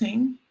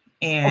consulting.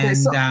 And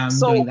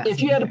so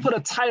if you had to put a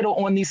title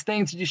on these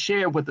things that you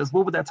shared with us,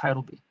 what would that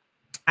title be?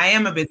 I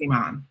am a busy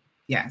mom.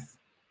 Yes.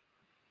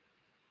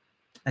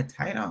 A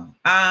title.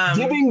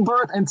 Giving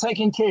birth and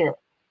taking care.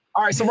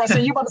 All right, so Russell,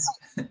 you about to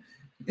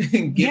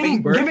say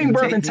giving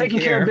birth and taking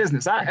care of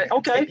business. I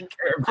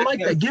like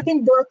that.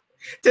 Giving birth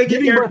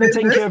and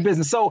taking care of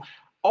business. So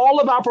all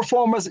of our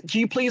performers, can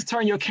you please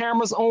turn your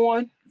cameras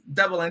on?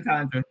 Double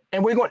entendre.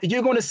 And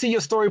you're going to see your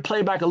story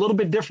play back a little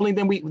bit differently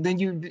than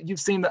you've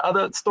seen the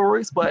other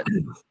stories, but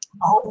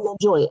I hope you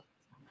enjoy it.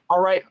 All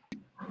right.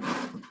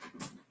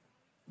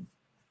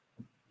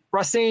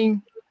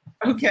 Racine.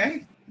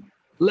 Okay.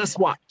 Let's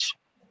watch.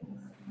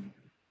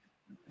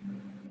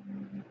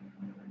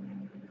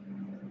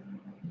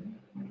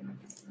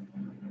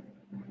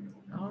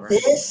 Right.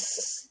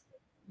 This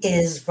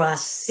is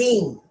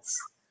Racine's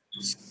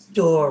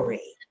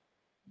story.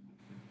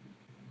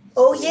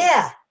 Oh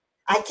yeah,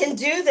 I can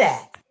do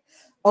that.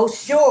 Oh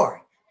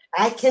sure,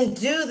 I can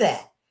do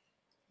that.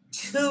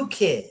 2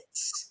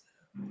 kids,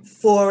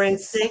 4 and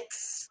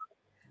 6.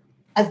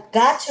 I've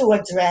got to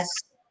address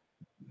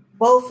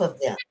both of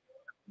them.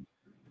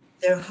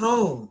 Their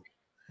home,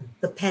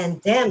 the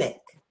pandemic.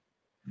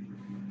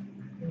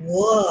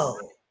 Whoa.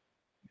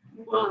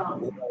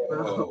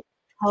 Whoa.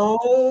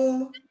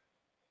 Home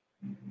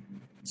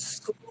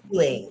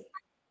schooling.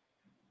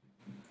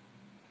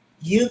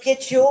 You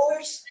get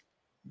yours.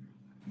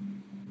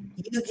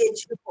 You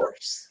get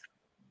yours.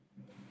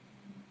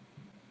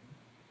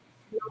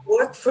 It'll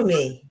work for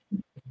me.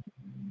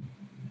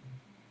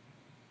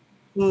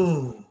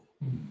 But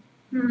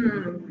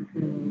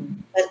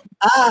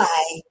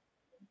I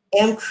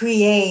am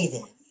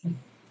creative.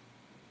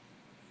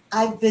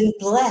 I've been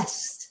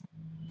blessed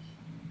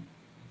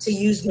to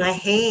use my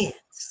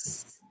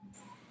hands,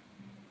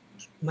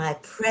 my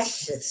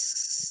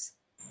precious,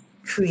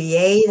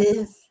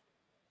 creative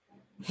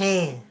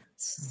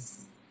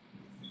hands.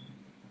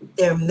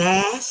 They're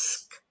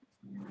masked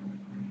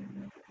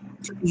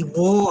to be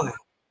worn.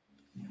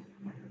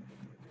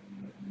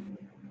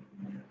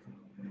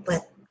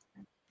 But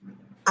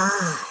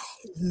I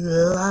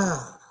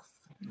love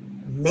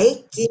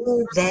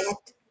making that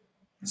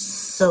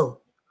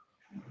soap.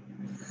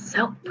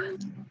 Soap.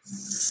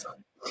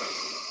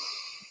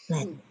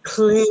 That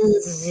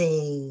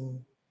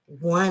cleansing,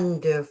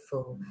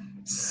 wonderful,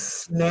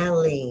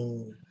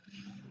 smelling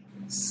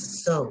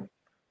soap.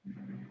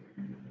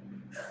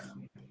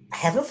 I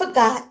haven't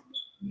forgot.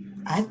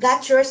 I've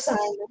got your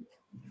assignment.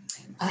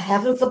 I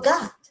haven't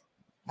forgot.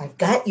 I've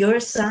got your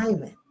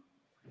assignment.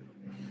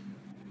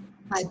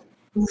 My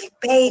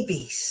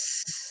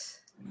babies,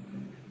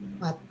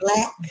 my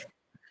Black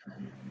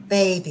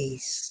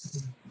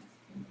babies.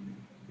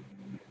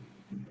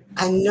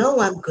 I know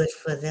I'm good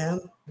for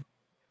them.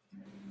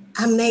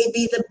 I may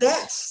be the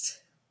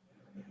best.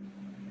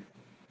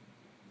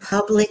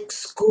 Public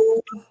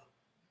school,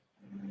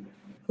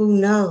 who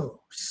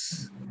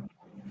knows?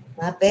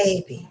 My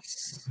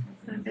babies.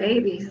 My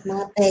babies.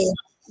 My babies.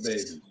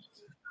 Baby.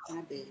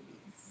 My babies.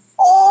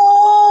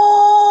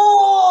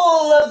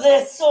 All of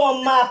this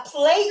on my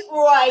plate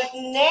right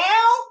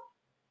now.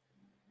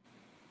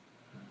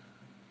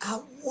 I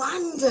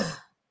wonder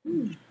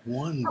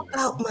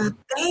about my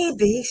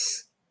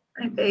babies.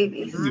 My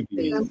babies. My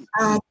babies. Am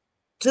I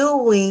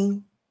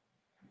doing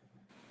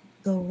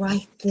the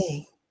right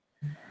thing?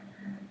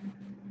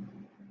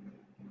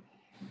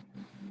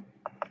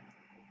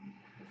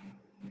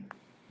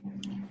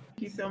 Thank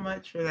you so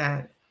much for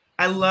that.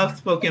 I love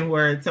spoken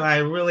word, so I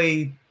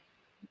really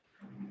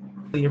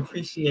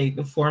appreciate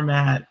the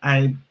format.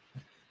 I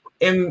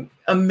am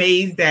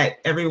amazed at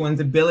everyone's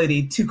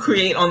ability to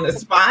create on the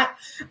spot.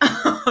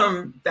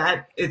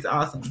 That is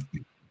awesome.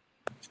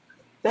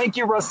 Thank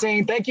you,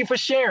 Rosine. Thank you for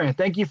sharing.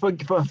 Thank you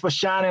for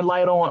shining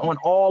light on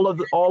all of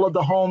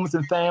the homes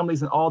and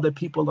families and all that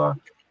people are.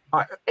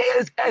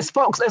 As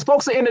folks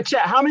are in the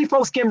chat, how many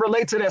folks can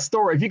relate to that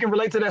story? If you can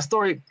relate to that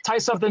story,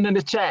 type something in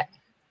the chat.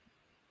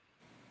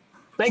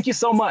 Thank you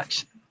so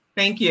much.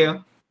 Thank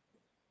you.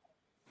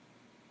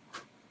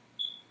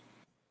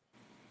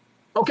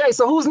 Okay,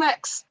 so who's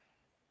next?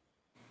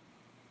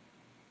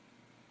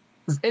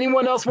 Does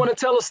anyone else want to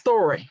tell a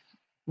story?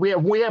 We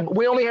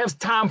only have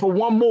time for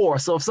one more.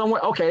 So if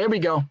someone, okay, there we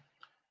go.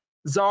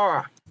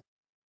 Zara,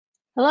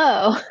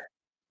 Hello.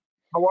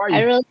 how are you?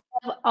 I really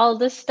love all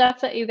this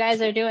stuff that you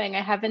guys are doing.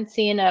 I haven't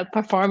seen a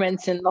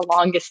performance in the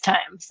longest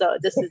time, so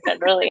this has been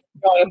really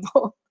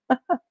enjoyable.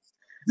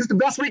 This is the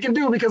best we can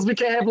do because we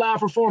can't have live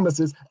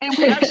performances. And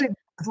we actually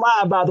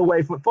live, by the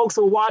way, for folks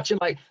who are watching,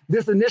 like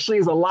this initially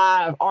is a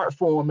live art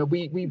form, and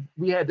we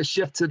had to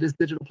shift to this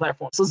digital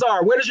platform. So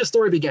Zara, where does your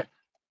story begin?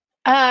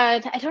 I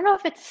don't know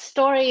if it's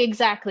story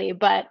exactly,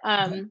 but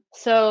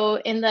so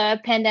in the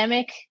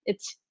pandemic,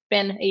 it's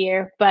been a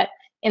year, but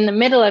in the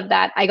middle of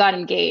that, I got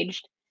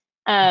engaged.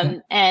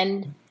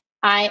 And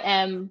I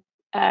am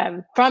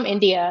from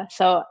India,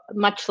 so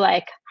much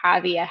like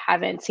Javi, I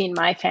haven't seen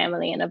my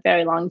family in a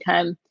very long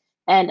time.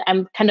 And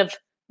I'm kind of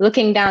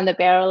looking down the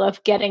barrel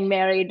of getting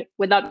married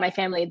without my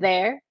family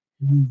there.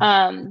 So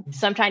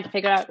I'm trying to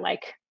figure out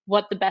like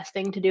what the best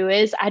thing to do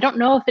is. I don't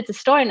know if it's a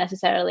story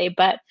necessarily,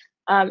 but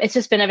it's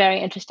just been a very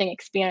interesting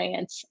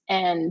experience.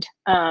 And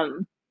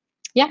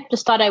yeah,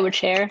 just thought I would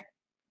share.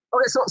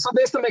 Okay, so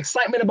there's some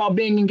excitement about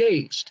being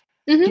engaged.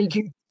 Can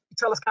you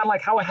tell us kind of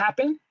like how it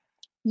happened?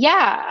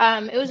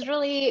 Yeah, it was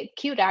really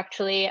cute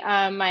actually.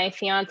 My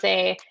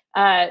fiance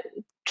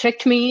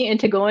tricked me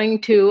into going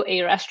to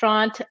a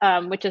restaurant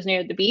which is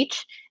near the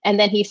beach, and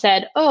then he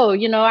said, "Oh,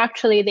 you know,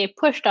 actually they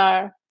pushed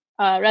our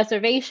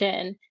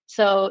reservation.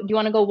 So do you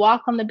want to go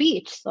walk on the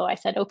beach?" So I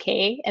said,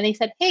 "Okay." And he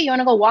said, "Hey, you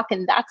want to go walk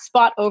in that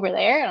spot over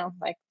there?" And I was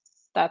like,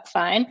 "That's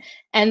fine."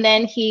 And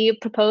then he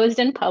proposed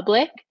in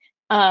public.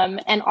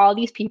 And all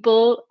these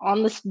people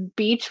on this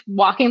beach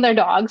walking their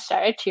dogs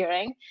started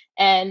cheering,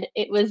 and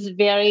it was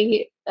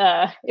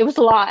it was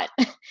a lot.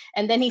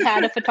 And then he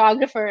had a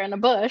photographer in a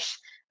bush,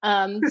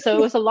 so it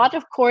was a lot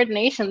of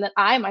coordination that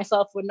I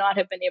myself would not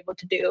have been able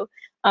to do.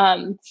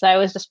 So I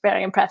was just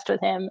very impressed with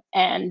him,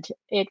 and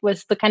it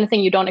was the kind of thing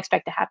you don't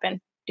expect to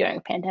happen during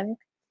a pandemic.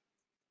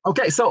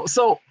 Okay, so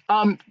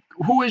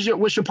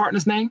what's your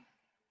partner's name?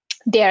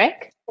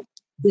 Derek.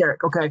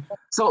 Derek. Okay,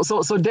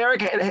 so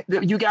Derek,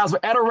 you guys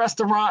were at a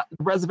restaurant.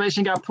 The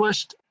reservation got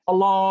pushed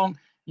along.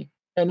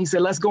 and he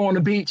said, let's go on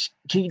the beach.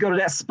 Can you go to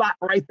that spot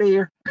right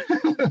there?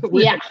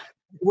 Yeah.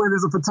 Where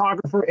there's a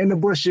photographer in the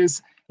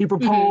bushes. He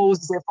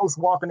proposed, there folks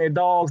walking their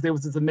dogs. There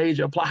was just a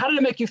major applause. How did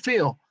it make you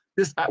feel?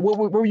 What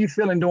were you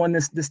feeling during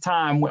this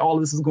time when all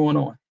of this was going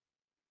on?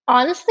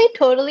 Honestly,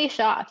 totally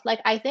shocked. Like,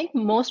 I think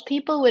most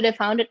people would have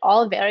found it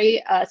all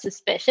very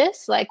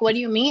suspicious. Like, what do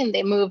you mean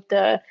they moved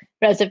the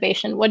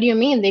reservation? What do you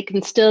mean they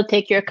can still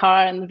take your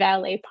car in the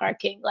valet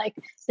parking? Like,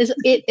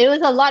 it was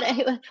a lot.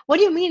 What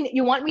do you mean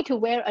you want me to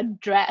wear a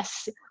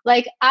dress?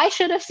 Like, I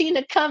should have seen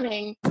it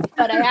coming,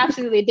 but I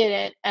absolutely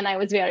didn't, and I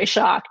was very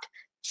shocked.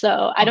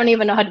 So I don't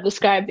even know how to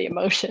describe the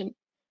emotion.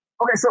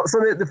 Okay, so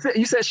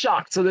you said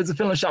shocked. So there's a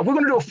feeling of shock. We're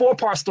going to do a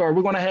 4-part story.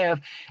 We're going to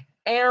have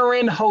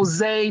Aaron,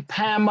 Jose,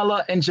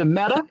 Pamela, and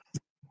Jametta.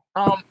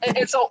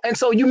 And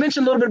so you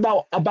mentioned a little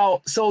bit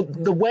about so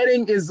the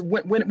wedding is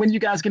when you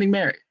guys getting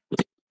married?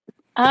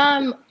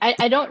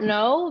 I don't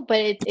know,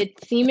 but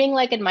it's seeming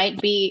like it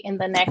might be in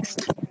the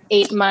next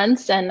 8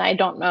 months, and I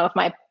don't know if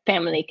my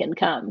family can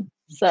come.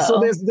 So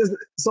there's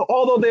so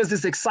although there's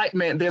this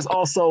excitement, there's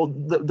also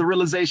the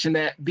realization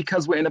that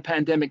because we're in a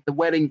pandemic, the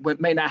wedding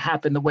may not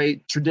happen the way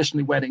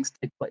traditionally weddings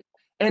take place.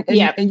 And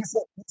yeah. you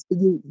said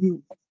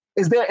you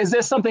is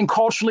there something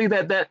culturally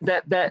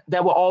that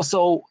will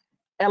also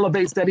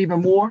elevates that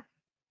even more?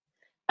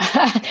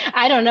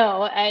 I don't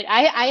know.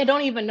 I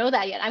don't even know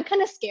that yet. I'm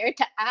kind of scared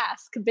to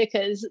ask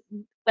because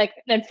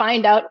and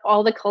find out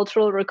all the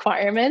cultural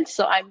requirements.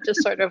 So I'm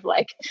just sort of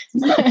like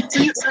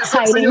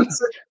hiding.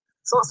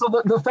 So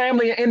the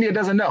family in India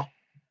doesn't know?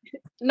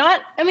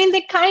 I mean,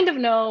 they kind of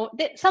know.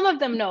 Some of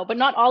them know, but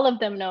not all of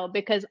them know,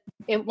 because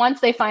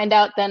once they find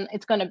out, then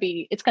it's gonna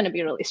be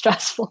really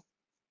stressful.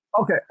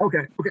 Okay.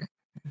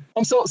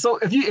 So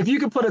if you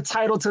could put a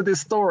title to this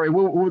story,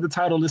 what would the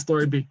title of this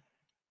story be?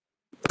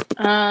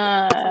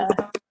 A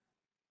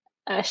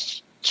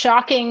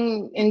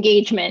shocking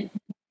engagement.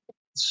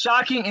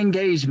 Shocking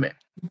engagement.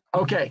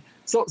 Okay.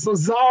 So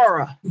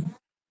Zara,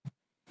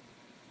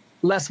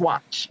 let's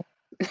watch.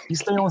 You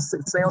stay on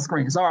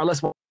screen. Zara,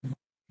 let's watch.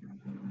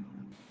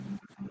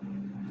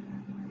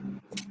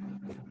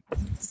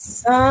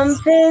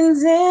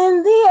 Something's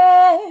in the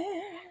air.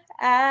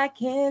 I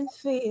can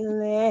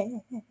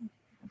feel it.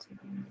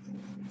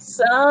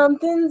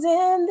 Something's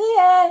in the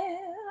air.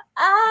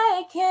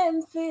 I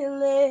can feel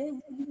it.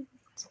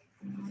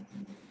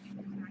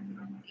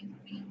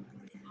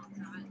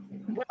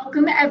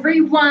 Welcome,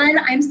 everyone.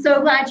 I'm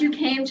so glad you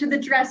came to the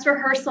dress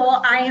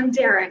rehearsal. I am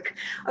Derek.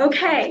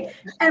 Okay,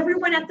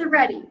 everyone at the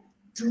ready.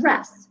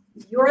 Dress.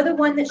 You're the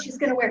one that she's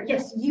going to wear.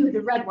 Yes, you,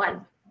 the red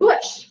one.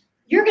 Bush.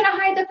 You're going to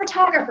hide the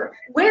photographer.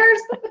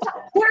 Where's the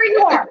photographer? Where you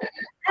are.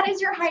 That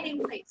is your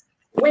hiding place.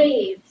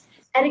 Waves.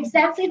 At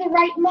exactly the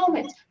right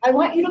moment. I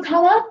want you to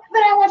come up, but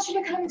I want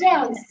you to come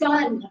down.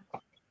 Sun.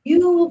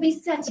 You will be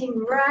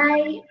setting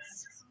right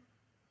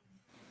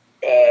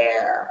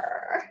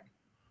there.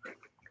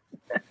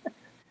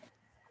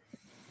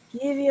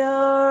 Give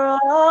your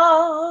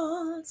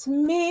all to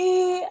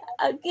me,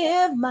 I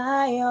give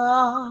my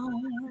all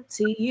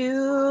to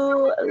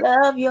you.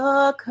 Love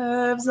your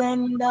curves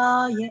and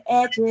all your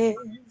edges,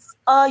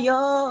 all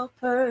your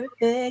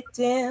perfect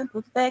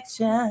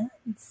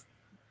imperfections.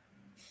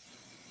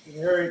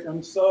 Eric,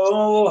 I'm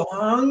so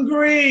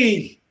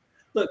hungry.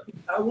 Look,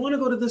 I want to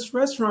go to this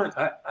restaurant.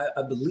 I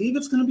believe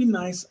it's going to be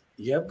nice.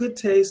 You have good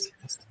taste.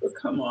 But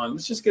come on,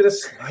 let's just get a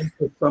slice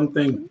of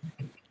something.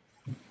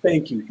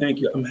 Thank you.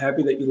 I'm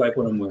happy that you like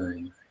what I'm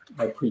wearing.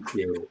 I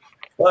appreciate it.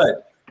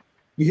 But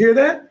you hear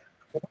that?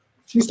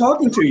 She's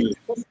talking to you.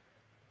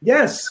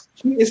 Yes,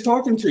 she is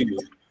talking to you.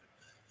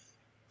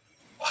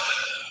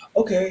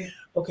 Okay.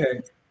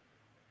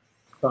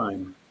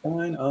 Fine.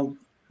 I'll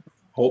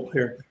hold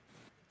here.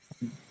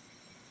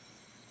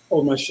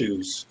 Hold my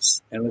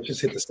shoes and let's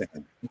just hit the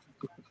stand.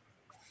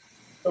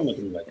 Don't look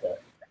at me like that.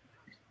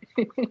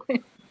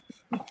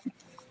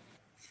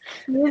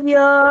 Give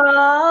your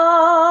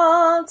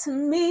all to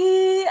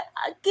me,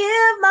 I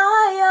give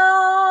my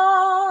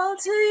all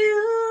to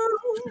you.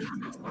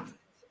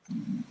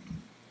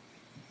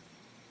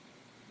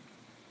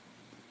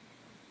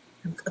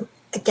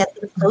 I got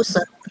it close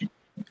up.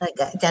 I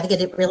got to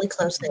get it really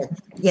close there.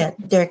 Yeah,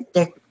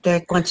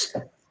 Derek wants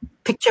a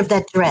picture of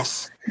that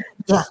dress.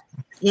 Yeah.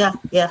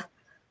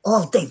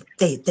 Oh,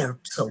 they're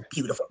so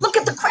beautiful. Look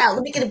at the crowd.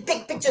 Let me get a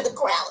big picture of the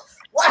crowd.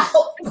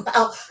 Wow.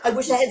 I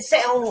wish I had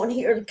sound on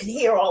here that could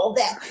hear all of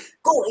that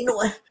going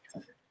on.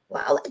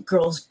 Wow, that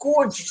girl's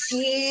gorgeous.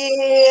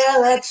 Yeah,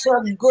 that's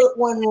a good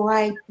one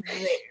right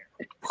there.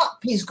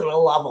 Puppy's gonna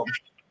love them.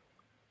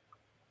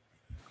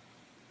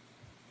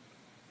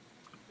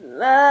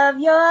 Love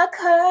your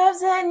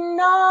curves and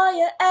all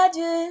your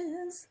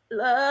edges.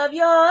 Love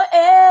your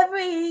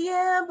every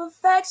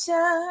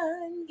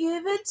imperfection.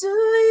 Give it to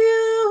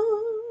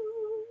you.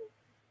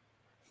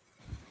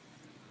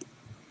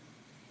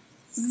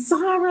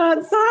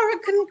 Zara,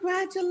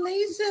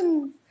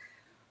 congratulations.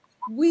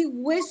 We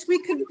wish we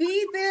could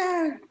be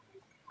there.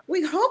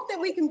 We hope that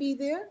we can be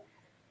there.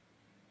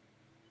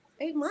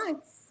 8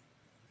 months.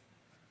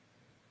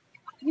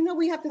 You know,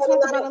 we have to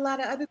talk about a lot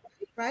of other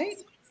things, right?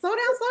 Slow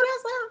down.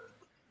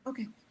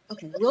 Okay.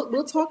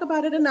 We'll talk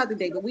about it another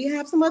day, but we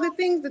have some other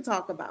things to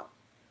talk about.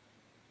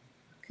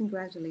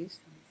 Congratulations.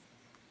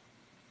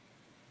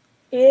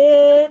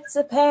 It's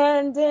a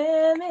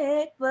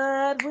pandemic,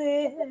 but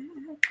we're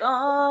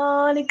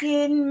gonna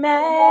get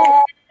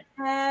married.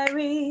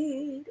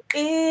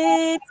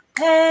 It's a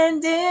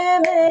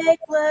pandemic,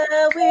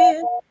 but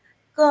we're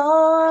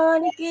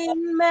gonna get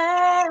married.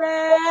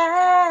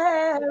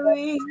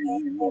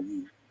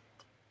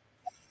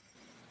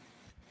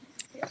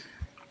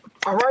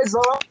 All right,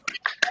 Zara.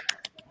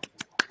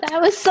 That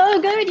was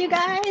so good, you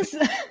guys.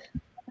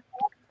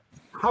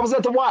 How was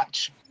that to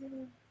watch?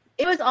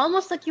 It was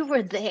almost like you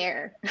were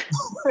there.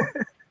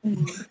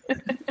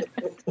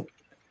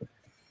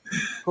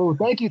 Oh,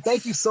 thank you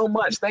so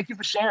much. Thank you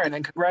for sharing,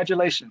 and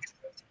congratulations.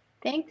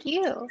 Thank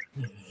you.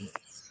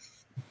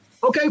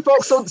 Okay,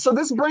 folks, so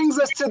this brings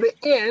us to the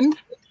end.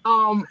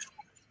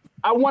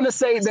 I want to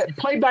say that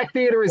playback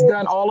theater is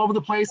done all over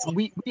the place.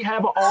 We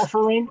have an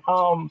offering,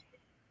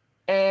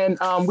 and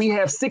we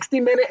have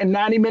 60-minute and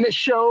 90-minute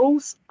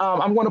shows.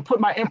 I'm going to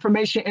put my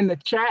information in the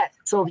chat,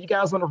 so if you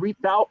guys want to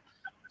reach out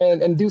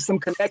and do some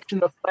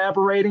connection of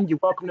collaborating, you're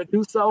welcome to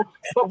do so.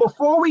 But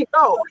before we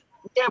go,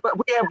 we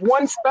have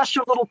one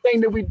special little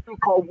thing that we do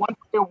called Once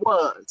There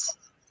Was.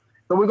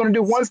 So we're going to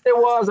do Once There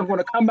Was. I'm going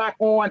to come back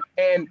on,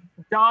 and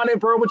John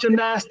at Verbal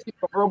Gymnastics,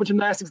 or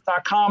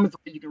verbalgymnastics.com is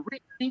where you can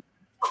reach me.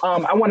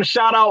 I want to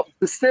shout out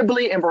to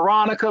Sibley and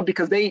Veronica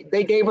because they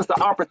gave us the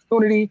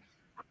opportunity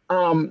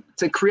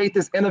to create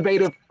this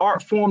innovative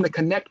art form to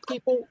connect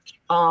people.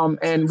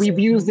 And we've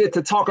used it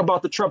to talk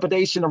about the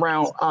trepidation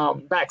around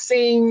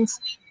vaccines.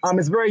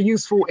 It's very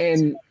useful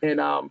in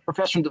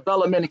professional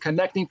development and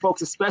connecting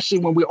folks, especially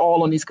when we're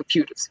all on these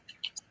computers.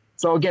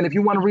 So again, if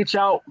you want to reach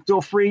out,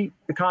 feel free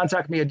to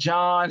contact me at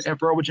John at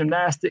Verbal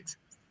Gymnastics.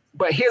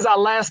 But here's our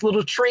last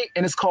little treat,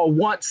 and it's called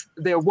Once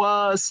There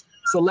Was.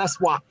 So let's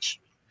watch.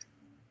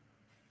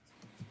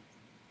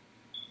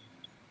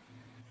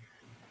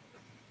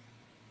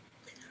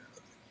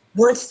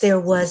 Once there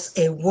was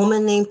a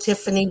woman named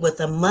Tiffany with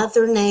a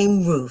mother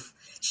named Ruth.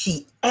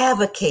 She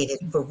advocated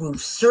for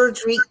Ruth's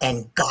surgery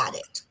and got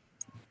it.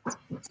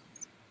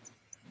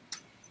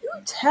 You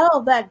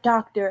tell that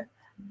doctor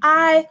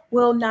I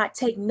will not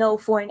take no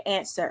for an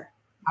answer.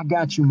 I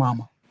got you,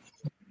 Mama.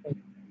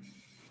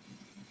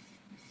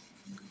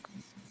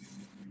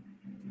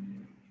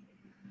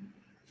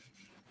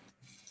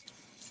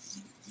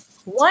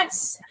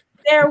 Once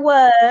there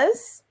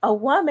was a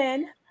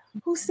woman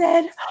who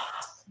said,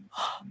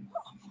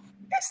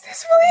 is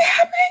this really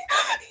happening?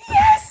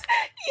 Yes,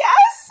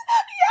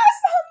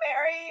 I'll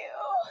marry you.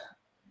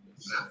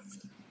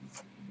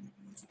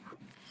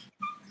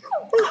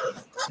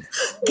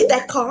 Get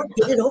that car,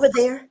 get it over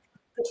there.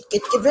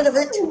 Get rid of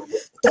it.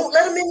 Don't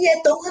let him in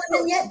yet. Don't let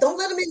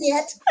him in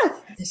yet.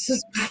 This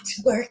is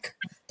patchwork.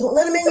 Don't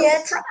let him in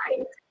yet.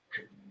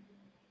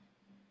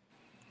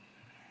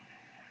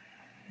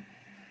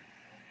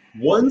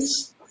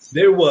 Once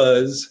there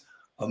was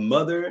a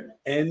mother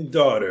and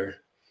daughter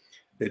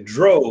that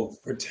drove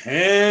for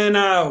 10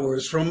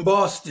 hours from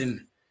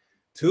Boston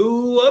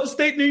to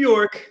upstate New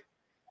York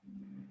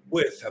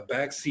with a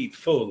backseat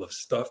full of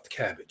stuffed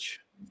cabbage.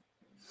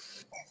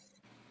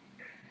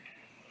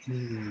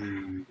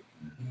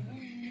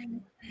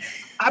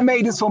 I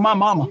made this for my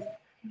mama.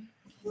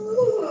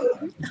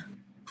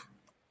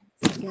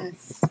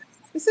 Yes.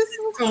 This is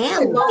so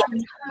Damn.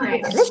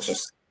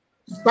 Delicious.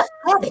 Stuffed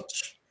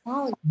cabbage.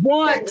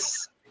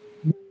 Once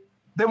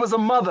there was a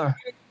mother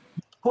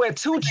who had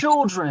 2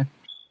 children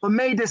but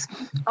made this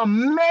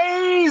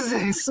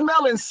amazing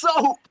smelling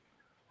soap.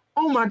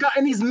 Oh my God,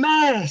 and these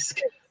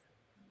masks.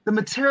 The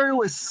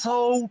material is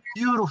so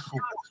beautiful.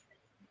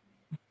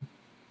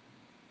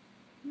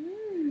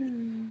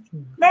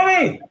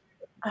 Mommy!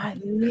 I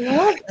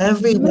love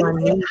Everyone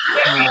needs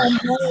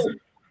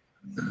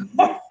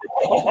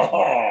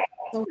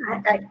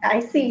I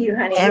see you,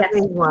 honey.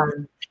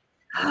 Everyone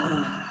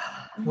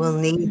will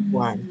need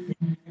one.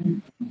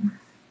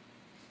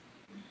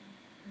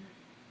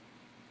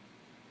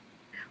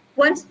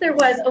 Once there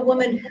was a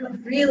woman who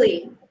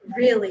really,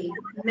 really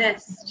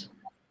missed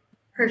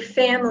her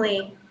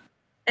family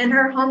and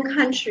her home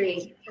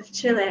country of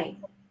Chile.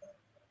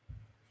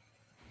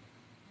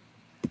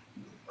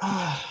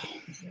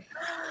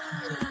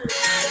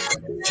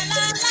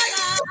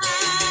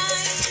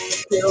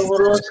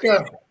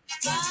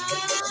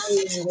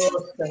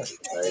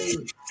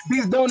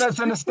 These donuts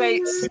in the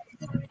States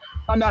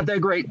are not that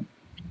great.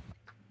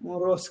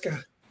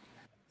 Morosca.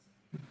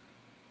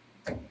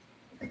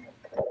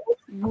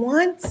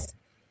 Once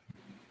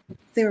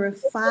there were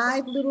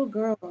 5 little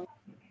girls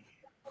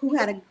who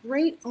had a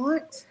great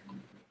aunt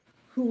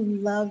who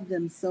loved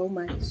them so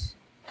much.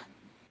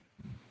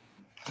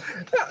 We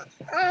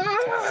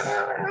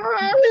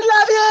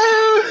love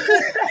you.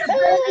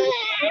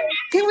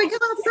 Can we go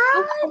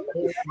outside?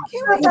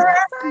 Can we go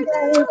outside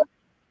now?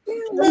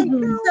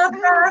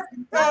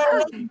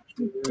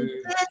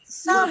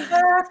 It's a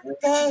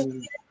birthday.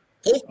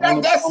 Keep the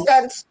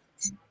distance.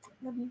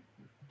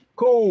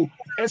 Cool.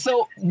 And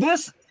so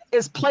this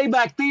is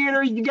playback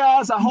theater, you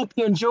guys. I hope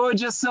you enjoyed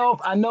yourself.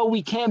 I know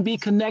we can be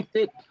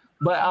connected,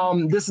 but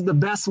this is the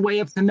best way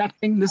of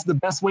connecting. This is the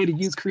best way to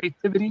use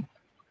creativity.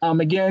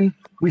 Again,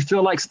 we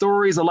feel like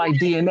stories are like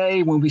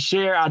DNA. When we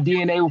share our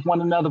DNA with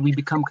one another, we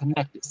become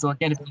connected. So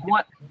again, if you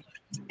want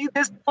to see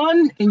this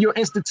done in your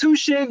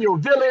institution, your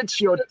village,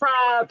 your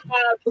tribe,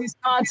 please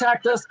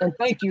contact us. And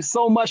thank you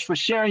so much for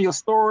sharing your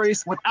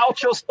stories.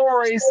 Without your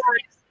stories,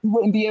 we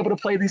wouldn't be able to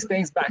play these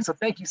things back. So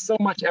thank you so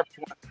much,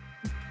 everyone.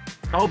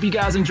 I hope you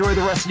guys enjoy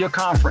the rest of your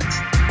conference.